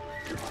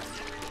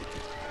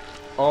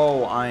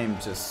 Oh,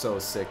 I'm just so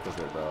sick with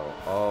it, bro.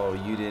 Oh,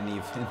 you didn't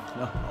even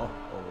know.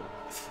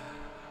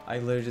 I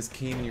literally just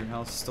came in your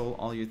house, stole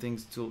all your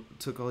things,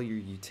 took all your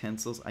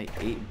utensils. I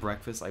ate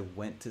breakfast. I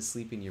went to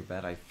sleep in your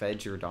bed. I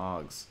fed your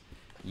dogs.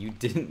 You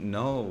didn't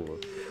know.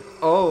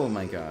 Oh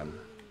my god.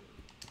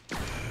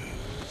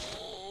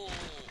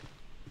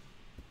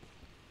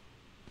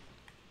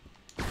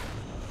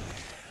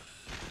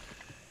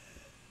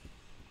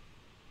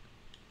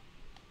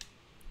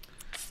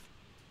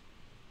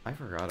 I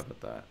forgot about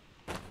that.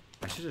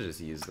 I should have just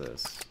used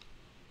this.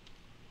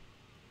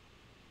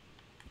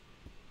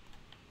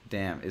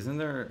 Damn, isn't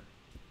there...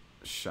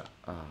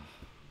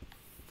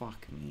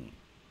 fuck me.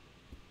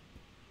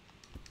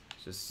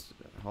 Just...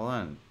 hold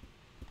on.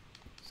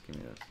 Just give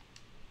me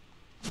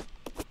this.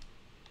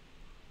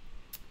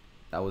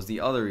 That was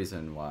the other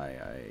reason why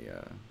I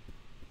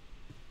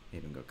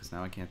made him go, because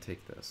now I can't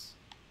take this.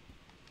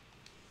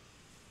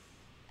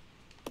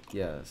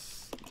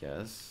 Yes,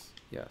 yes,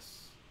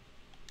 yes.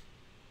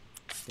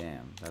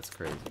 Damn, that's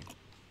crazy.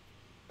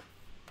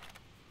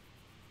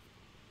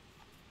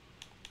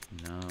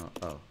 No,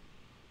 oh.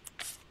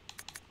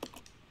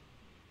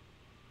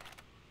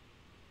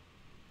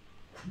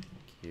 Thank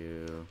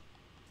you.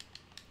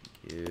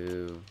 Thank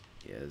you.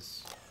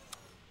 Yes.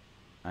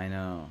 I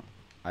know.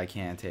 I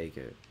can't take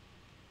it.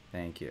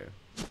 Thank you.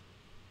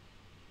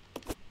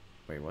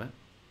 Wait, what?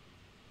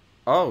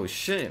 Oh,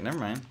 shit, never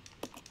mind.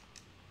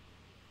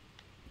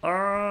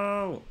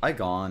 Oh, I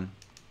gone.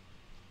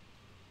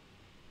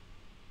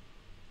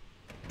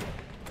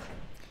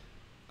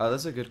 Oh,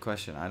 that's a good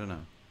question. I don't know.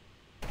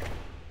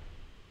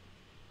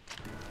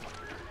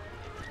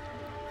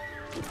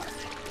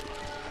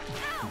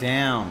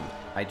 Damn.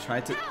 I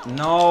tried to...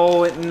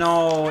 No,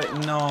 no,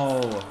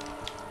 no.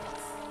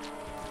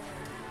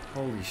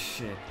 Holy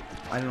shit.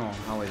 I don't know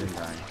how I didn't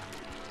die.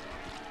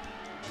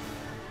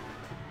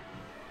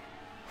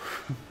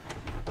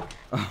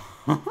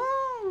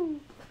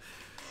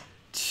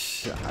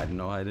 I don't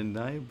know how I didn't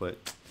die, but...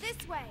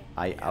 This way.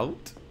 I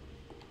out?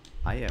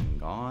 I am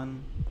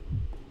gone.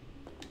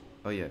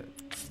 Oh yeah,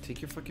 take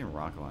your fucking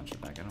rocket launcher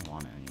back. I don't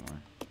want it anymore.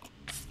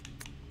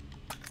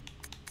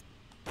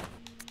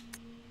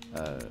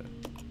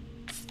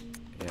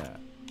 Yeah.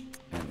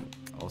 And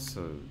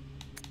also,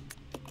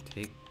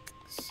 take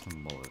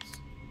some bullets.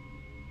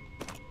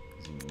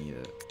 Because you need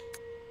it.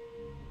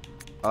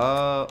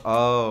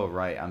 Oh,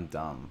 right, I'm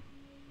dumb.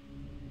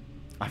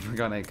 I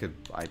forgot I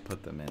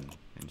put them in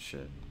and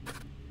shit.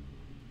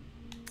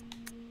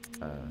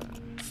 Okay.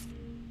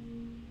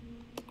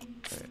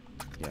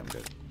 Yeah, I'm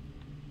good.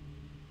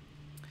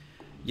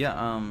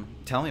 Yeah,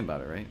 tell me about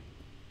it, right?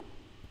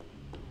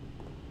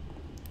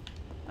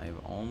 I've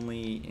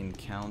only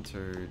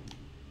encountered...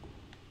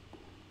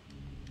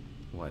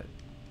 what?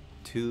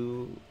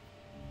 2...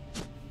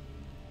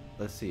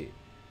 let's see.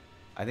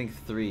 I think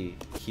 3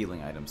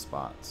 healing item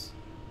spots.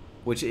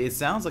 Which, it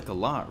sounds like a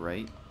lot,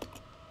 right?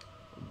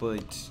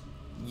 But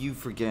you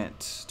forget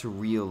to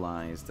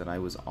realize that I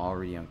was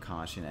already on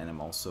caution and I'm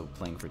also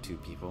playing for 2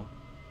 people.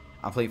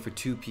 I'm playing for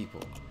 2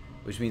 people.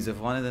 Which means if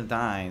one of them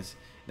dies,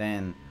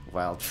 then,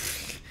 well,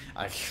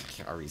 I'll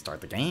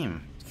restart the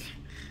game.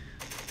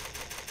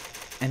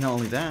 And not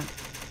only that,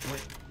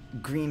 what,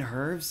 green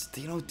herbs,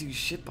 they don't do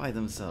shit by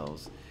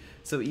themselves.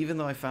 So even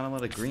though I found a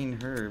lot of green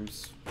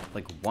herbs,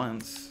 like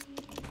once,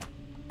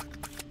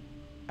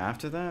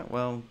 after that,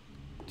 well,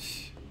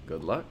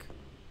 good luck.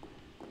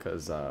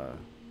 Because,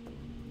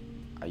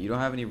 you don't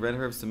have any red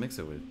herbs to mix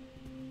it with.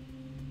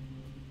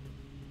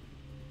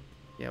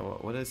 Yeah, well,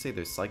 what did I say?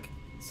 They're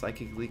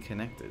psychically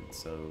connected,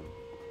 so...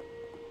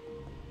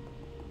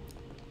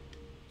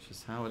 it's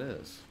just how it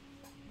is.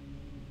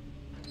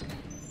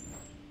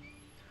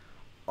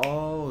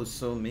 Oh,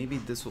 so maybe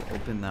this will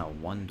open that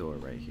one door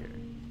right here.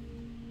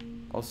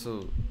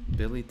 Also,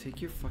 Billy,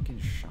 take your fucking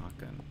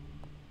shotgun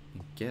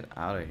and get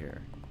out of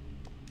here.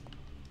 I'm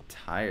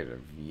tired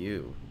of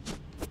you.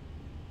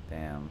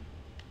 Damn.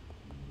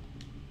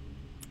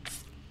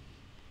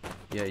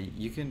 Yeah,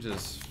 you can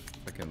just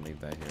fucking leave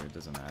that here. It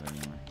doesn't matter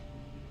anymore.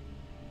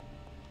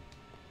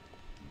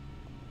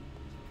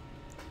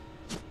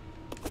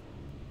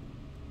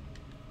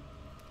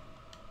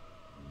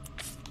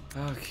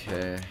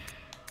 Okay.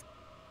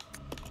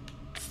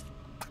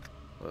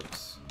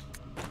 Whoops.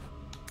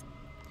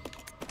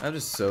 I'm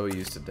just so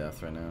used to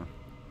death right now.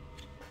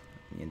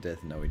 Me and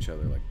death know each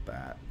other like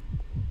that.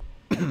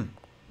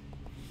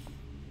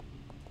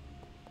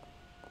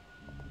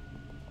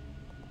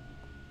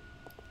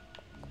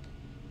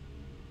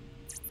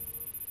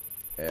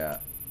 Yeah.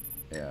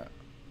 Yeah.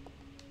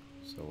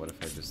 So what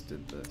if I just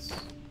did this?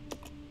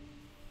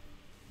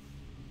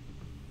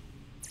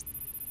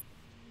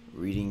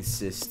 Reading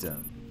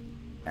system.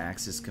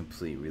 Access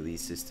complete.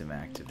 Release system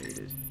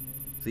activated.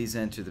 Please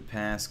enter the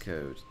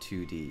passcode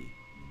 2D.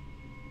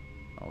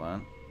 Hold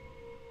on.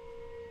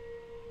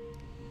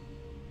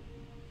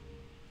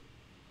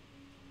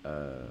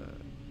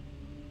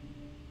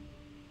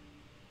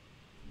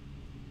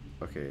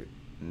 Okay,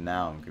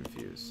 now I'm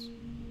confused.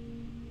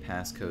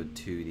 Passcode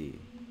 2D.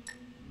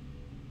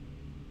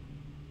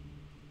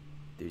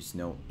 There's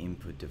no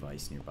input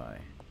device nearby.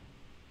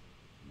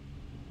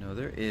 No,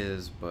 there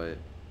is, but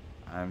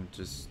I'm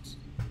just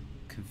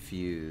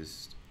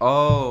confused.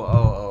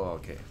 Oh,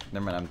 okay.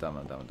 Never mind, I'm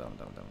dumb.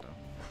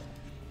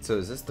 So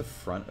is this the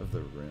front of the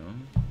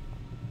room?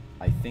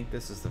 I think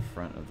this is the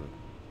front of the...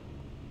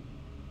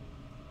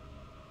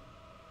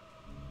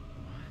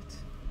 What?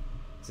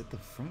 Is it the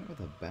front or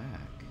the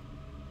back?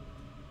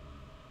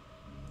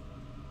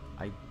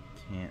 I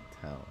can't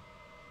tell.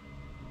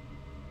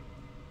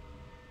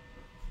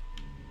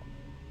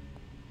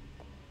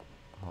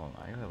 Hold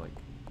on, I gotta like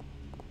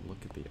look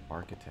at the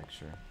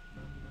architecture.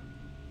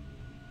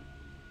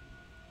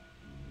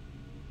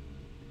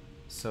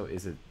 So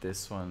is it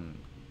this one?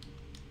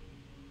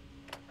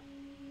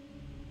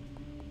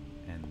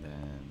 And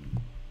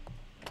then...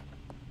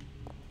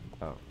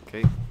 Oh,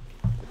 okay. It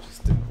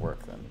just didn't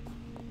work then.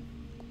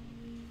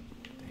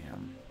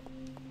 Damn.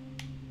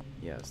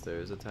 Yes, there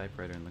is a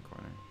typewriter in the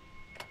corner.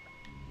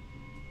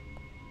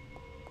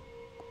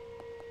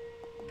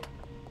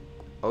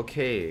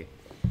 Okay.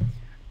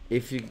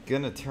 If you're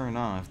gonna turn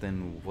off,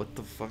 then what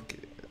the fuck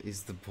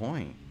is the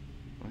point?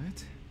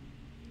 What?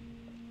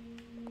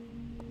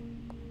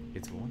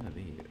 It's one of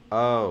these.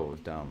 Oh,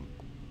 dumb.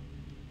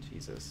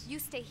 Jesus. You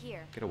stay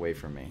here. Get away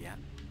from me. Yeah.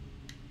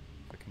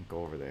 I can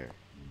go over there.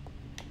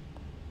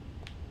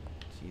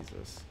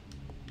 Jesus.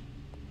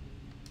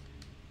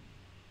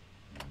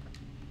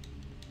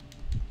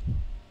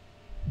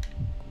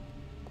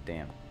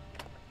 Damn.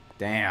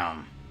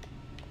 Damn.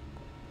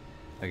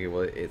 Okay,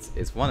 well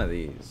it's one of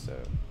these, so.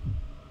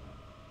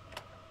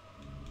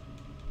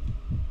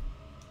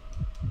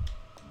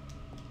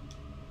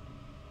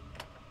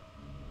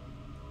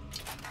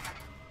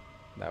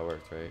 That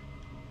worked, right?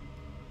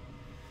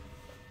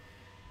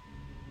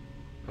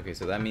 Okay,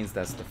 so that means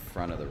that's the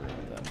front of the room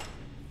then.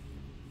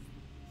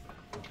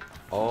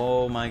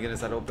 Oh my goodness,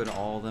 that opened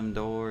all them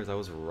doors. I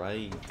was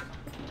right.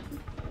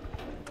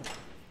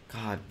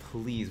 God,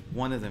 please,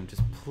 one of them,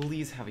 just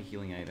please have a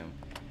healing item.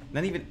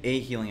 Not even a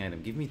healing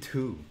item, give me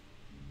 2.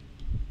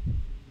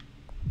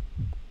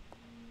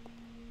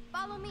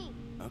 Follow me.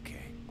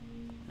 Okay.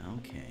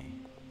 Okay.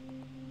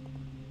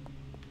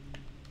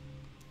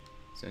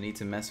 So I need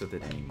to mess with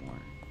it anymore.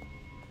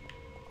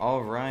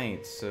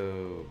 Alright,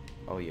 so...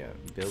 Oh yeah,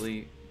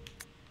 Billy...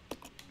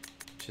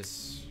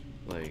 Just,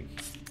 like...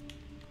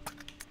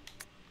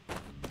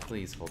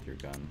 Please hold your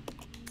gun.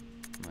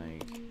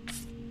 Like...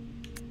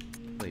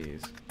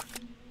 Please.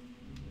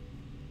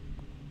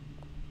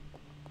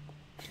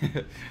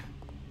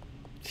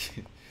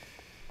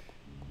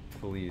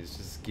 Please,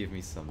 just give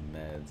me some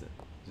meds.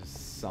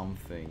 Just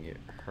something. It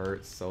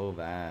hurts so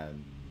bad.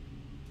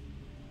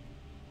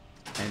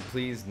 And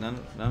please,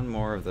 none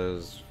more of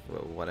those,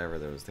 whatever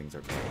those things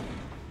are called.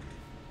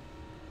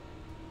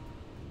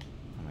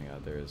 Oh my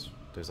god, there's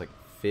like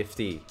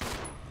 50.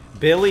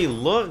 Billy,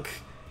 look!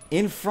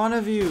 In front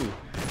of you!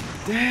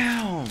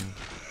 Damn!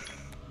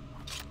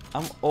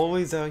 I'm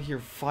always out here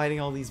fighting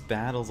all these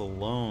battles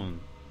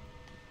alone.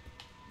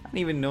 I don't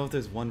even know if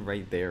there's one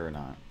right there or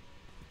not.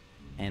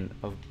 And,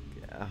 oh,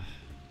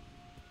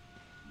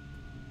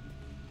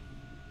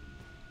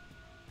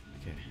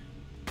 okay.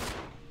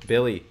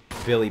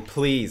 Billy,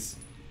 please.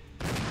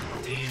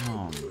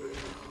 Damn.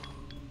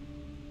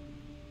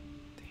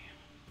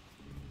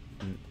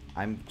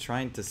 I'm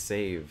trying to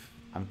save.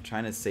 I'm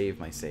trying to save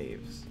my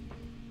saves.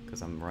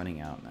 Because I'm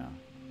running out now.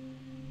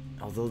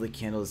 Although the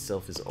candle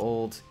itself is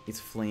old, its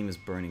flame is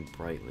burning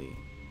brightly.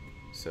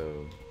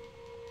 So...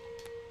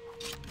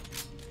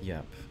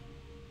 Yep.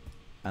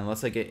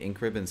 Unless I get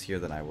ink ribbons here,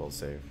 then I will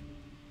save.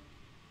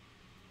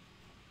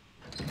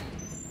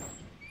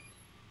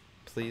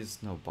 Please,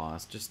 no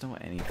boss. Just no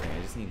anything.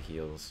 I just need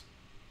heals.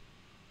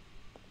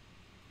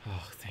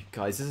 Oh, thank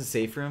God. Is this a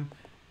safe room?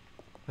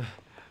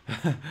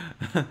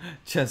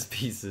 Chess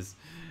pieces.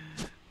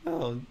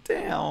 Oh,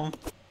 damn.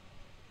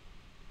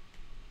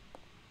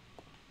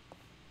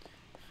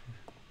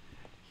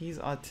 He's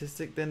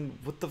autistic, then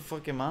what the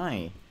fuck am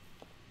I?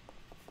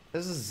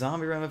 There's a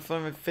zombie right in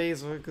front of my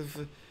face.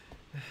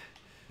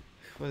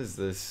 What is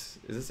this?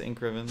 Is this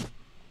ink ribbon?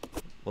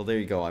 Well, there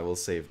you go. I will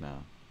save now.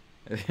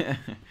 I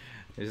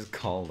just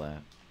call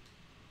that.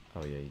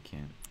 Oh, yeah, you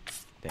can't.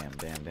 Damn.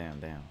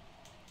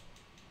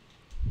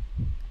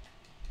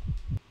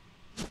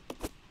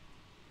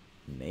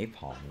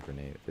 Napalm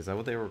grenade. Is that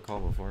what they were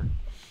called before?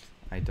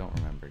 I don't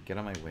remember. Get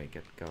on my way.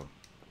 Go.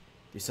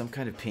 There's some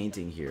kind of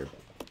painting here,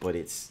 but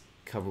it's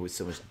covered with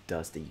so much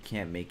dust that you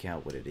can't make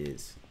out what it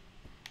is.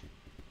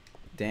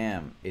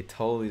 Damn, it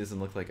totally doesn't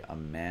look like a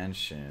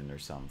mansion or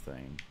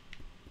something.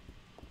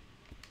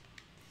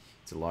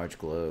 It's a large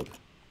globe.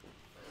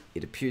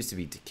 It appears to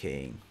be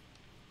decaying.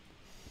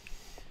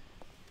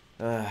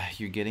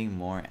 You're getting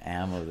more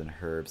ammo than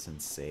herbs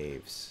and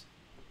saves.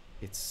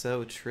 It's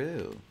so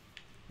true.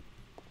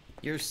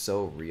 You're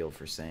so real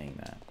for saying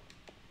that.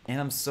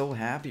 And I'm so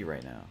happy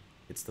right now.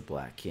 It's the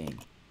Black King.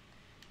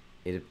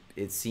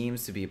 It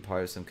seems to be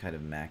part of some kind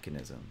of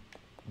mechanism.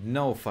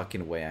 No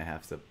fucking way I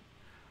have to...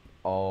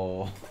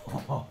 Oh,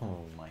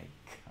 oh my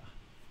god.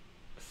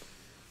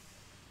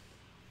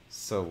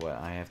 So what,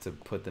 I have to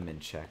put them in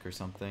check or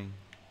something?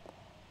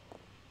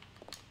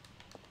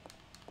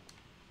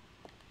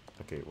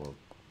 Okay, well,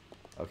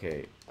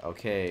 okay,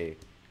 okay,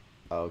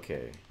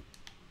 okay.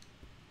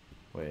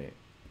 Wait,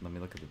 let me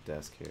look at the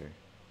desk here.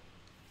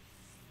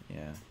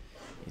 Yeah,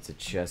 it's a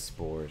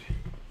chessboard.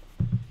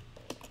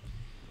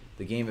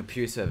 The game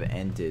appears to have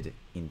ended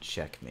in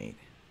checkmate.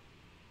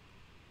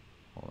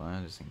 Hold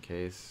on, just in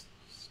case.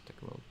 Stick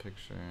a little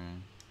picture.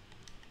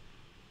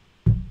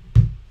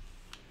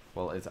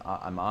 Well, it's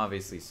I'm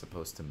obviously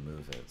supposed to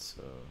move it,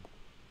 so...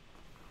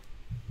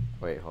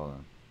 Wait, hold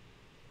on.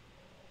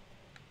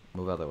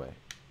 Move out of the way.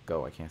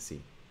 Go, I can't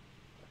see.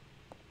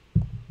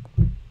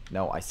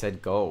 No, I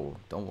said go.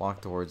 Don't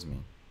walk towards me.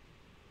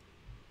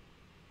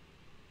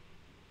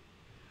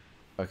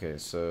 Okay,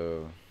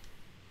 so...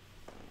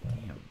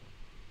 Damn.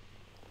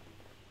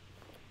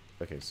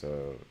 Okay,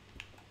 so...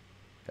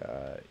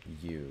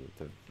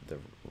 the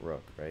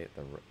rook, right?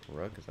 The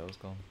rook, is that what it's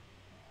called?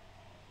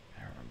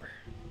 I don't remember.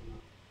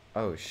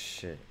 Oh,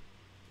 shit.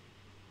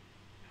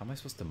 How am I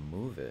supposed to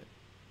move it?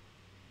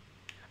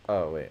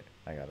 Oh, wait.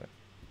 I got it.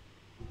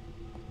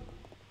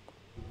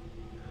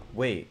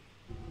 Wait.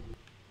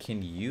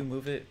 Can you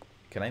move it?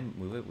 Can I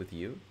move it with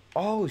you?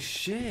 Oh,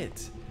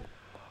 shit!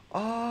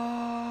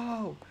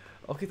 Oh!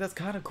 Okay, that's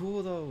kind of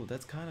cool, though.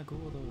 That's kind of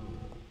cool, though.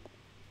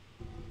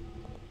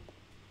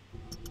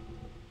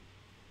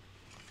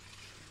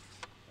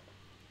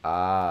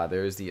 Ah,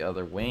 there's the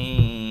other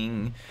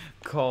wing.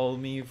 Call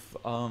me,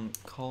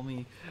 call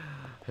me.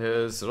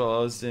 The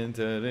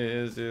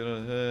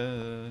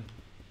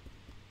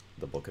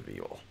Book of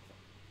Evil.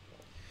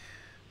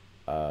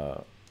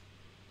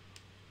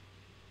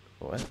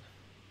 What?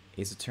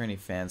 Ace Attorney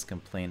fans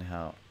complain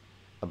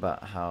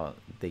about how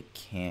they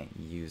can't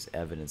use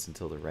evidence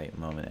until the right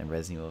moment, and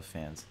Resident Evil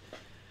fans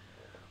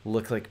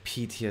look like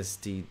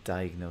PTSD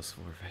diagnosed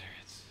war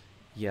veterans.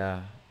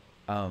 Yeah,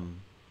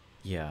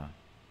 yeah.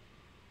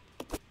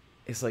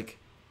 It's like,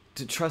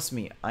 trust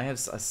me, I have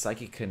a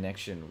psychic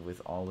connection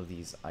with all of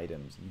these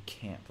items. You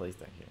can't place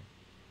that here.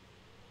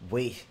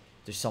 Wait,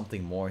 there's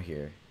something more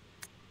here.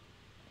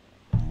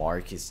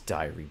 Marcus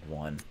Diary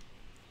 1.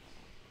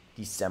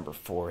 December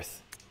 4th.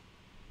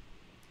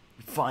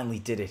 We finally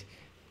did it.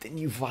 The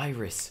new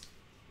virus.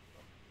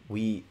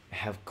 We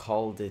have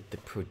called it the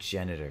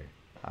progenitor.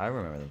 I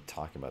remember them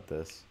talking about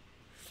this.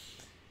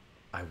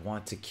 I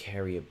want to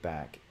carry it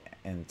back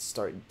and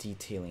start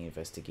detailing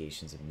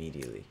investigations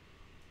immediately.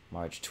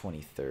 March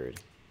 23rd.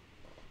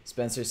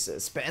 Spencer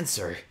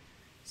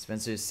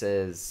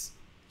says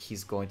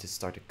he's going to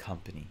start a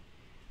company.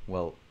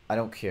 Well, I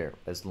don't care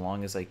as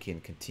long as I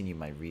can continue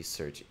my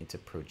research into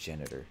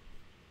progenitor.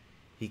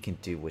 He can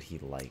do what he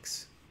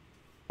likes.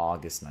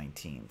 August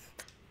 19th.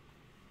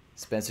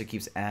 Spencer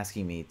keeps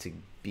asking me to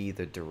be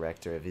the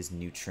director of his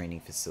new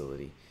training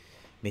facility.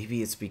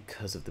 Maybe it's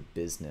because of the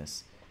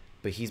business,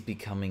 but he's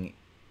becoming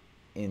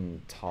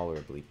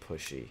intolerably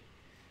pushy.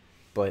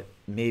 But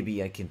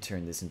maybe I can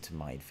turn this into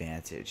my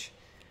advantage.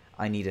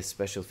 I need a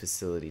special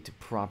facility to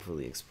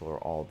properly explore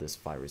all this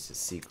virus's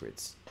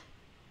secrets.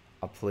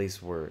 A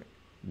place where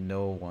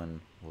no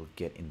one will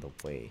get in the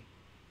way.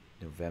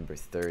 November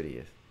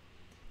 30th.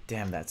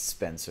 Damn that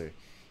Spencer.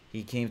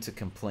 He came to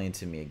complain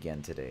to me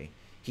again today.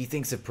 He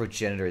thinks a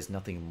progenitor is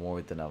nothing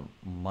more than a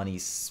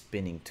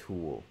money-spinning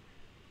tool.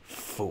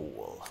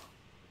 Fool.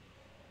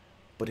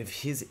 But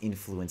if his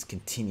influence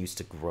continues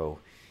to grow,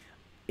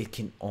 it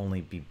can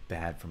only be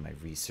bad for my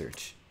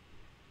research.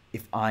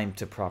 If I'm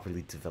to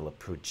properly develop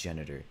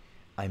progenitor,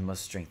 I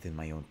must strengthen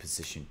my own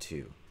position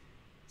too.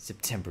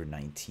 September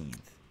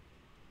 19th.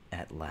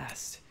 At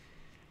last.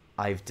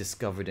 I've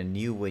discovered a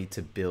new way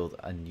to build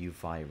a new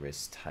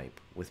virus type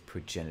with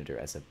progenitor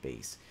as a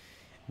base.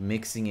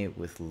 Mixing it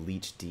with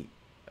leech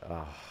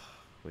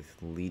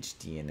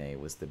DNA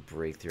was the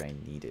breakthrough I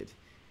needed.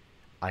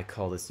 I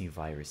call this new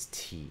virus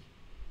T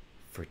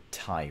for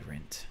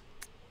Tyrant.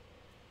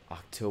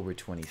 October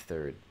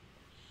 23rd.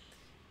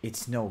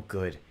 It's no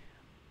good.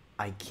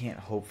 I can't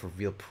hope for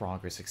real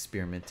progress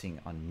experimenting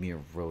on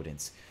mere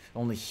rodents.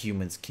 Only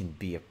humans can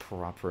be a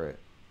proper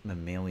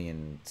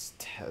mammalian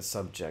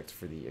subject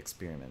for the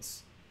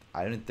experiments.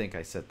 I didn't think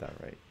I said that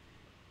right.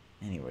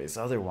 Anyways,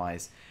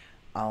 otherwise,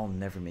 I'll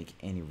never make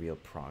any real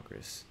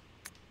progress.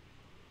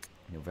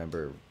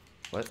 November,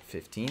 what,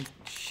 15th?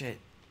 Shit.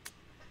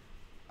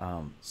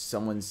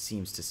 Someone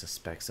seems to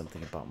suspect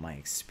something about my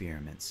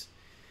experiments.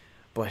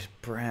 But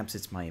perhaps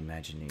it's my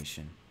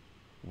imagination.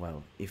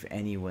 Well, if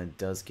anyone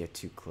does get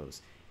too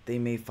close, they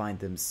may find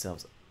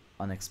themselves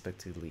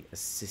unexpectedly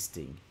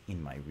assisting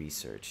in my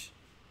research.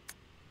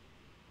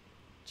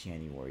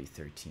 January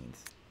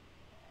 13th.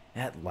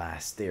 At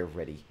last, they are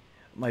ready.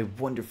 My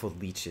wonderful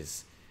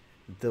leeches.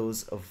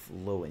 Those of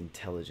low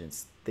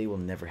intelligence, they will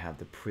never have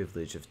the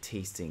privilege of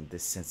tasting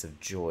this sense of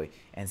joy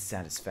and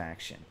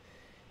satisfaction.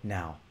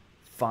 Now,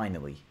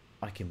 finally,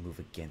 I can move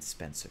against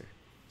Spencer.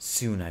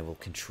 Soon I will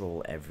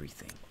control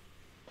everything.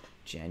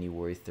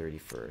 January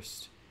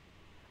 31st.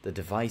 The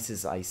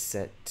devices I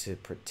set to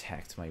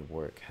protect my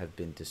work have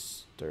been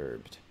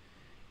disturbed.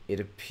 It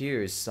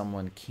appears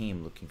someone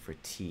came looking for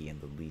tea in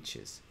the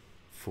leeches.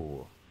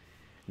 Fool.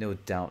 No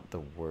doubt the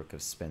work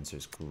of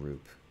Spencer's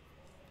group.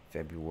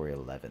 February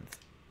 11th.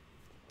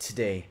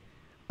 Today,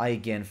 I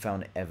again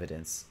found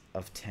evidence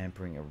of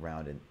tampering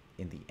around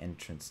in the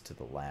entrance to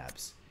the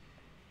labs.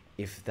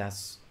 If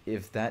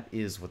that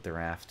is what they're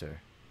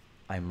after,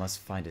 I must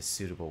find a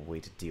suitable way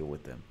to deal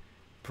with them.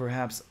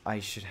 Perhaps I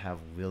should have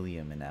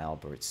William and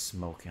Albert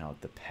smoke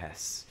out the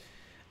pests.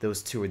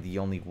 Those two are the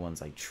only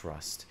ones I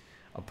trust,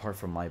 apart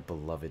from my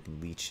beloved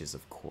leeches,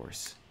 of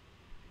course.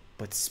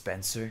 But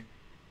Spencer?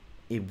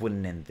 It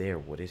wouldn't end there,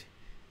 would it?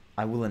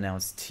 I will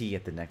announce tea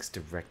at the next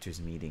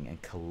directors' meeting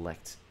and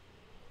collect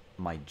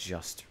my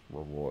just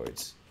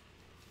rewards.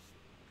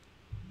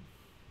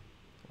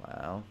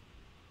 Well,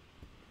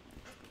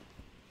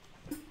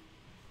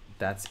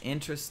 that's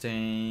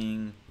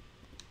interesting.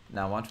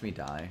 Now watch me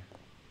die.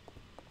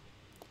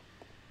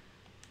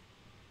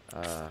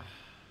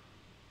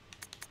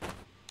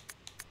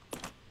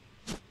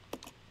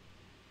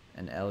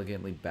 An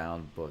elegantly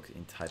bound book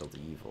entitled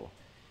Evil.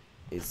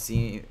 It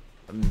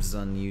seems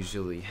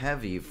unusually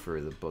heavy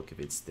for the book of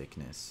its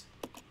thickness.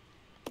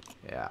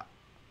 Yeah.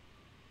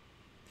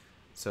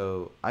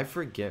 So, I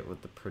forget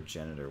what the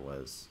progenitor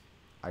was.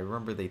 I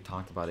remember they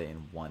talked about it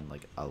in one,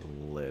 like, a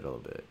little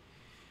bit.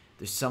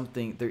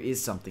 There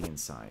is something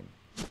inside.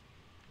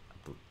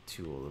 The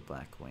tool of the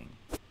Black Wing.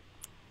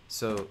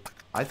 So,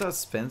 I thought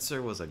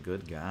Spencer was a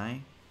good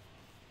guy.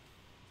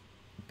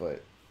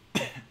 But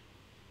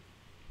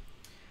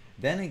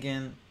then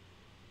again,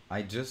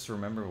 I just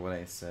remember what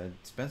I said.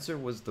 Spencer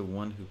was the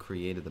one who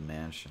created the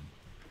mansion.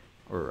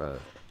 Or,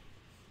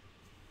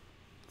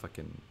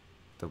 fucking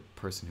the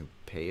person who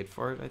paid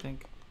for it, I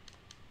think.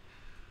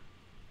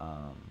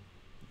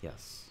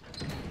 Yes.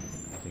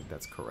 I think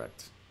that's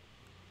correct.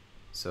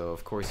 So,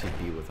 of course, he'd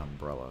be with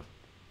Umbrella.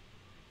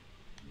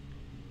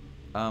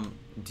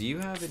 Do you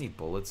have any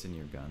bullets in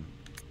your gun?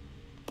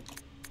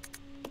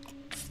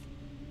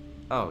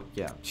 Oh,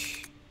 yeah.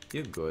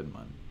 You're good,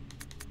 man.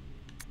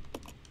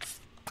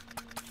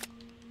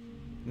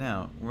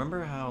 Now,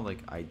 remember how, like,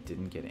 I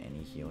didn't get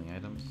any healing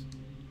items?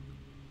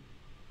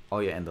 Oh,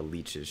 yeah, and the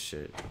leeches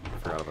shit.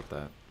 Forgot about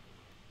that.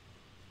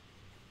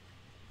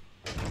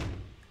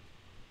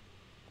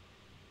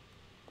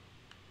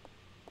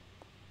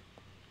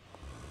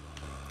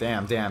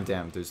 Damn.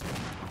 There's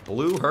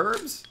blue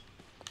herbs?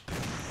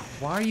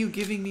 Why are you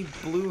giving me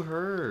blue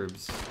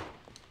herbs?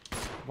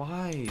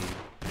 Why?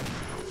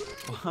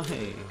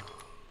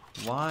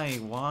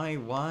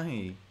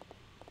 Why?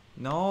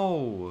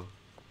 No.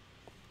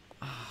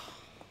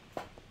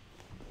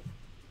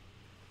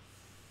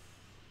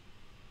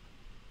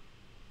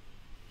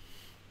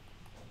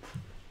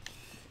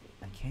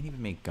 I can't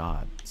even make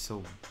God.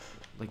 So,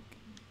 like,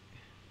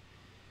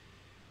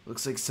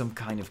 looks like some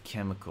kind of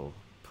chemical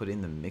put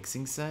in the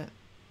mixing set.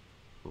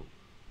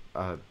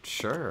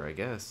 Sure, I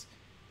guess.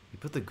 You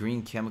put the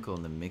green chemical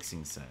in the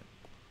mixing set.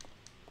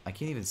 I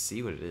can't even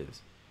see what it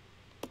is.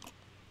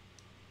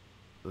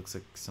 Looks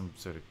like some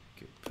sort of...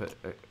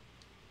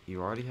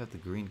 you already have the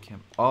green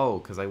chem... Oh,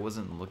 because I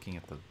wasn't looking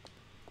at the...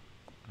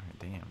 Alright,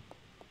 damn.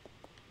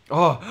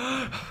 Oh!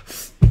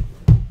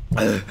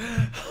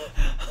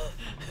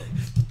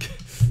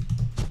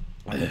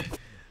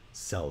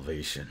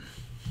 Salvation.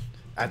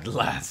 At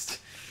last.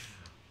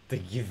 They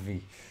give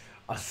me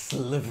a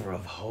sliver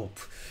of hope,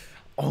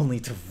 only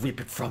to rip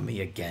it from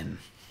me again.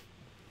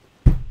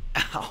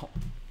 Ow.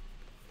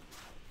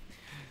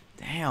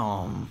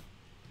 Damn.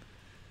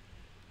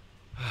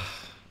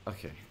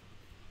 Okay.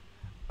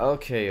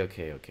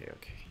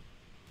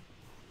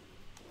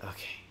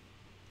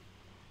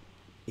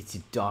 It's a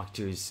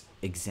doctor's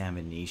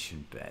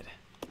examination bed.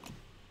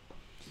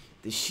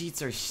 The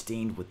sheets are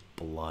stained with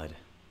blood.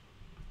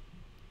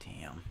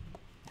 Damn.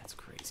 That's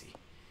crazy.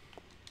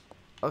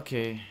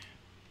 Okay.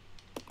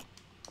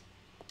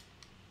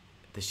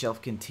 The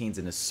shelf contains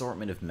an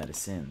assortment of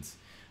medicines.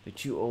 They're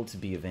too old to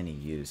be of any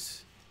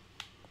use.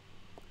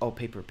 Oh,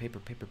 paper.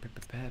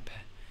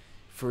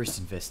 First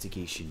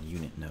investigation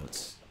unit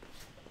notes.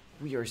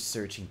 We are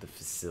searching the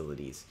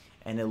facilities,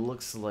 and it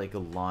looks like a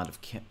lot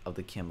of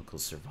the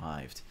chemicals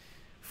survived.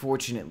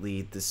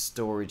 Fortunately, the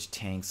storage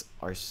tanks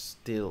are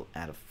still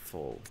at a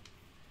full.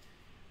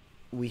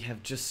 We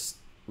have just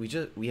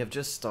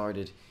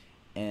started,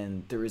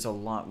 and there is a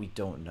lot we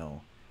don't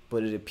know,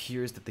 but it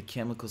appears that the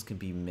chemicals can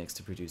be mixed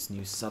to produce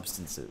new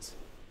substances.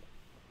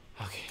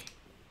 Okay.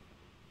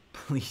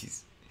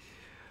 Please.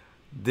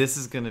 This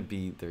is gonna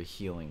be their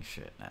healing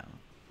shit now.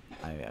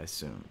 I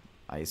assume.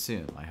 I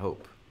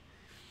hope.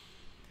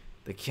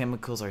 The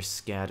chemicals are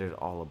scattered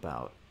all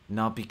about,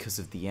 not because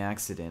of the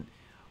accident,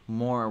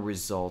 more a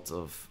result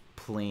of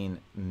plain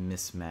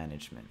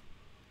mismanagement.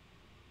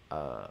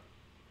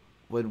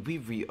 When we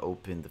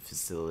reopen the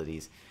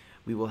facilities,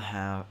 we will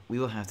have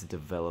to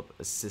develop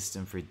a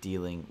system for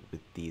dealing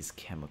with these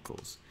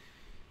chemicals.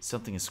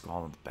 Something is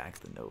scrawled on the back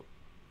of the note.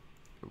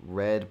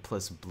 Red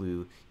plus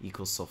blue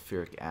equals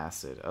sulfuric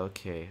acid.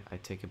 Okay, I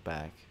take it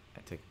back.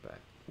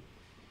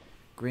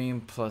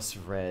 Green plus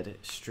red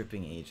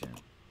stripping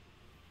agent.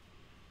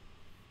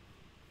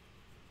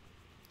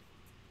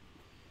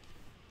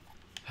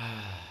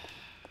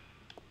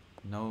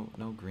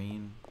 no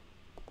green.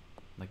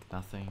 Like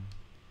nothing.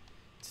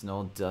 It's an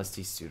old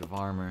dusty suit of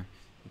armor.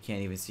 You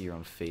can't even see your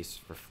own face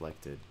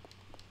reflected.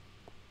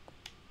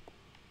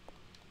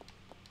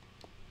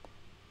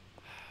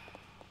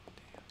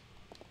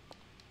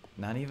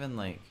 Not even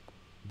like,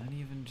 not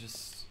even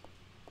just.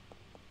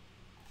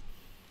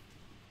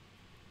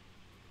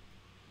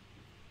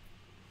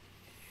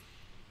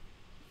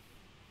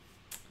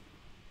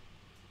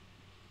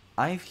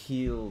 I've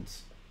healed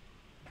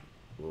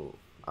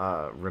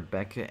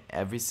Rebecca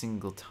every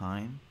single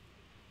time,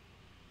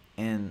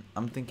 and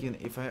I'm thinking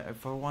if I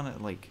want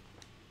to like,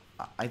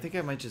 I think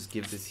I might just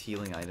give this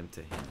healing item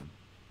to him.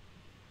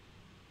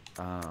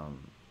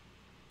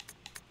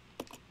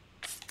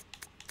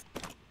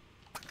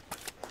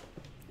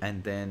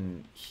 And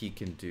then he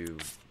can do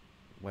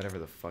whatever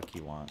the fuck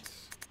he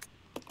wants.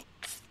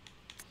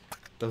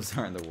 Those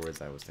aren't the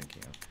words I was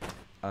thinking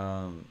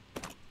of.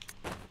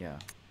 Yeah.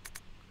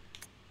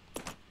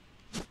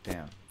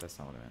 Damn, that's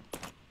not what I meant.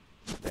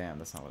 Damn,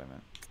 that's not what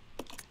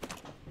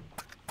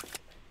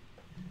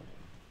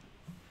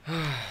I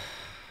meant.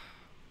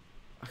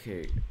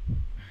 Okay.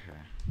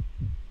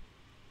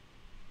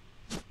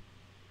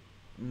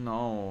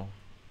 No.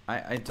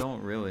 I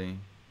don't really.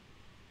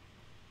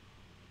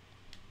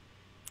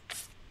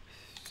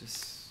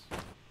 Just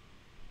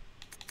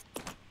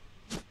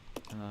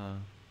a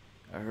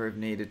herb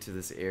native to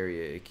this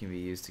area. It can be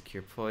used to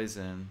cure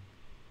poison.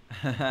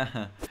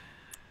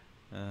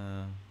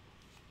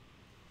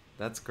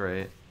 That's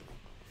great.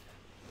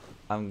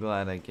 I'm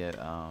glad I get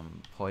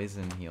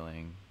poison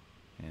healing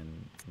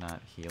and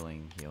not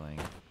healing.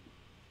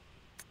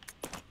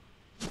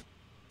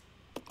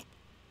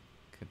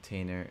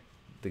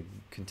 The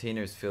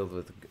container is filled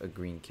with a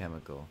green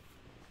chemical.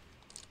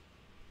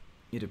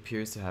 It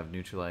appears to have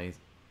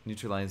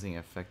neutralizing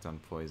effect on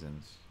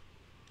poisons.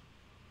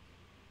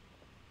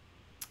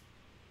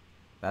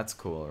 That's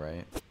cool,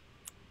 right?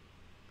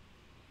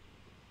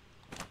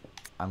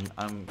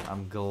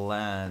 I'm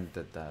glad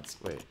that that's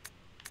wait.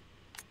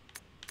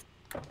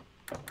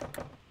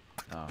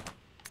 Oh,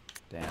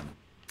 damn.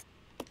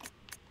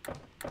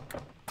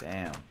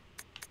 Damn.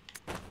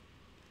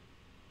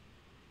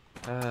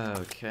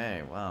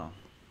 Okay, well.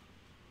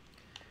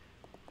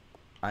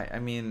 I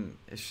mean,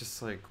 it's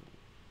just like,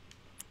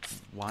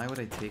 why would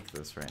I take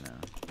this right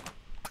now?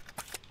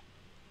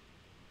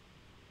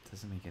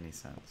 Doesn't make any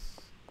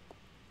sense.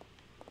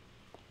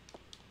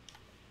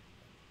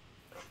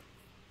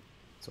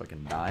 So I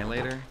can die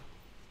later?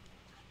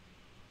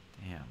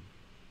 Damn.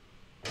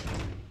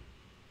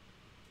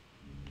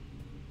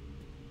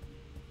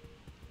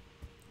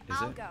 Is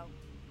I'll it? go.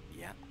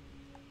 Yeah.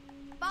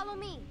 Follow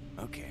me.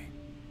 Okay.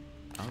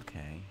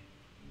 Okay.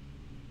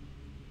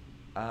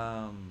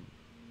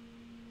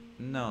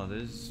 No,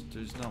 there's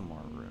no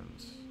more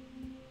rooms.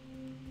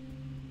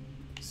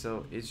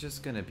 So it's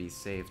just gonna be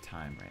save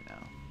time right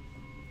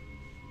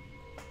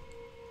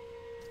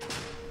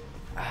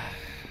now.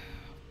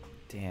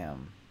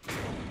 Damn.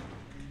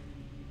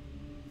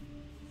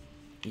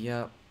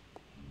 Yep.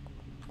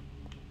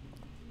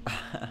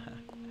 Ha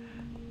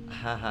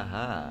ha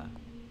ha.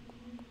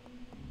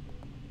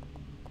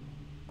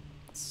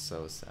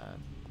 So sad.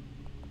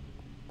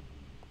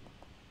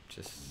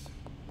 Just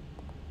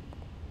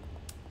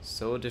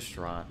so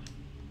distraught.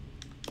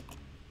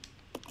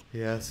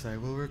 Yes, I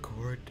will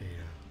record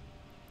data.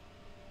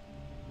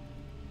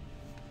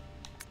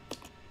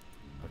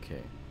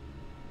 Okay.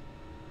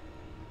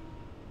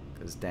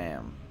 'Cause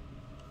damn.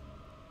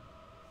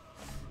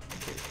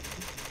 Okay.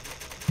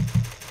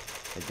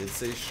 I did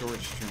say short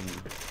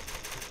stream.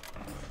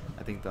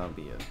 I think that'll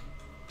be it.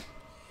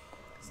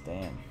 'Cause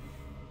damn.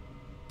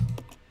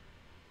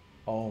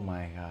 Oh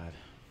my god.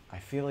 I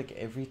feel like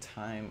every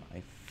time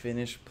I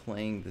finish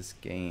playing this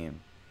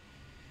game,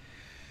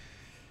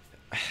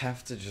 I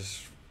have to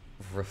just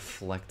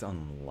reflect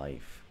on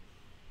life.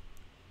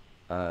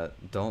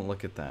 Don't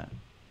look at that.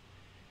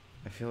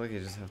 I feel like I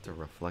just have to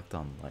reflect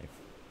on life.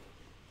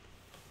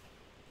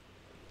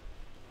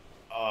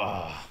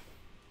 Ugh.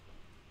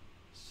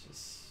 It's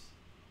just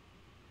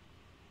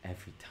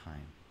every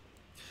time.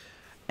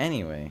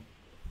 Anyway,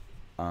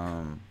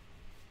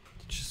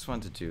 just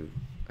wanted to do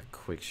a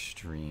quick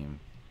stream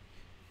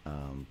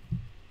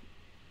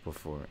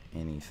before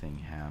anything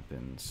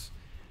happens,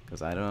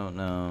 because I don't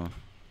know,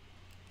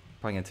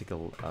 probably gonna take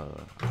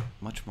a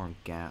much more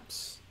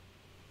gaps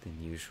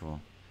than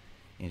usual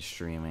in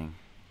streaming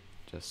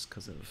just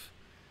because of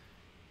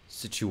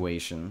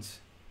situations,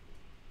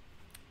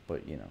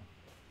 but you know,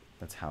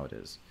 that's how it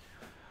is.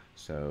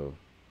 So,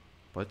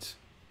 but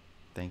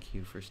thank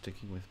you for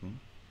sticking with me.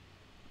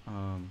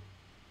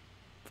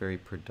 Very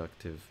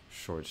productive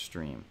short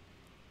stream.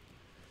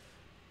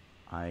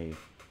 I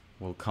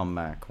will come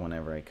back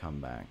whenever I come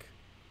back.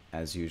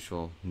 As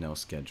usual, no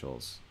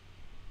schedules.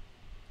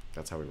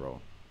 That's how we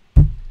roll.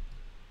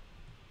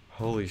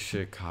 Holy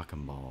shit, cock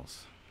and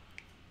balls.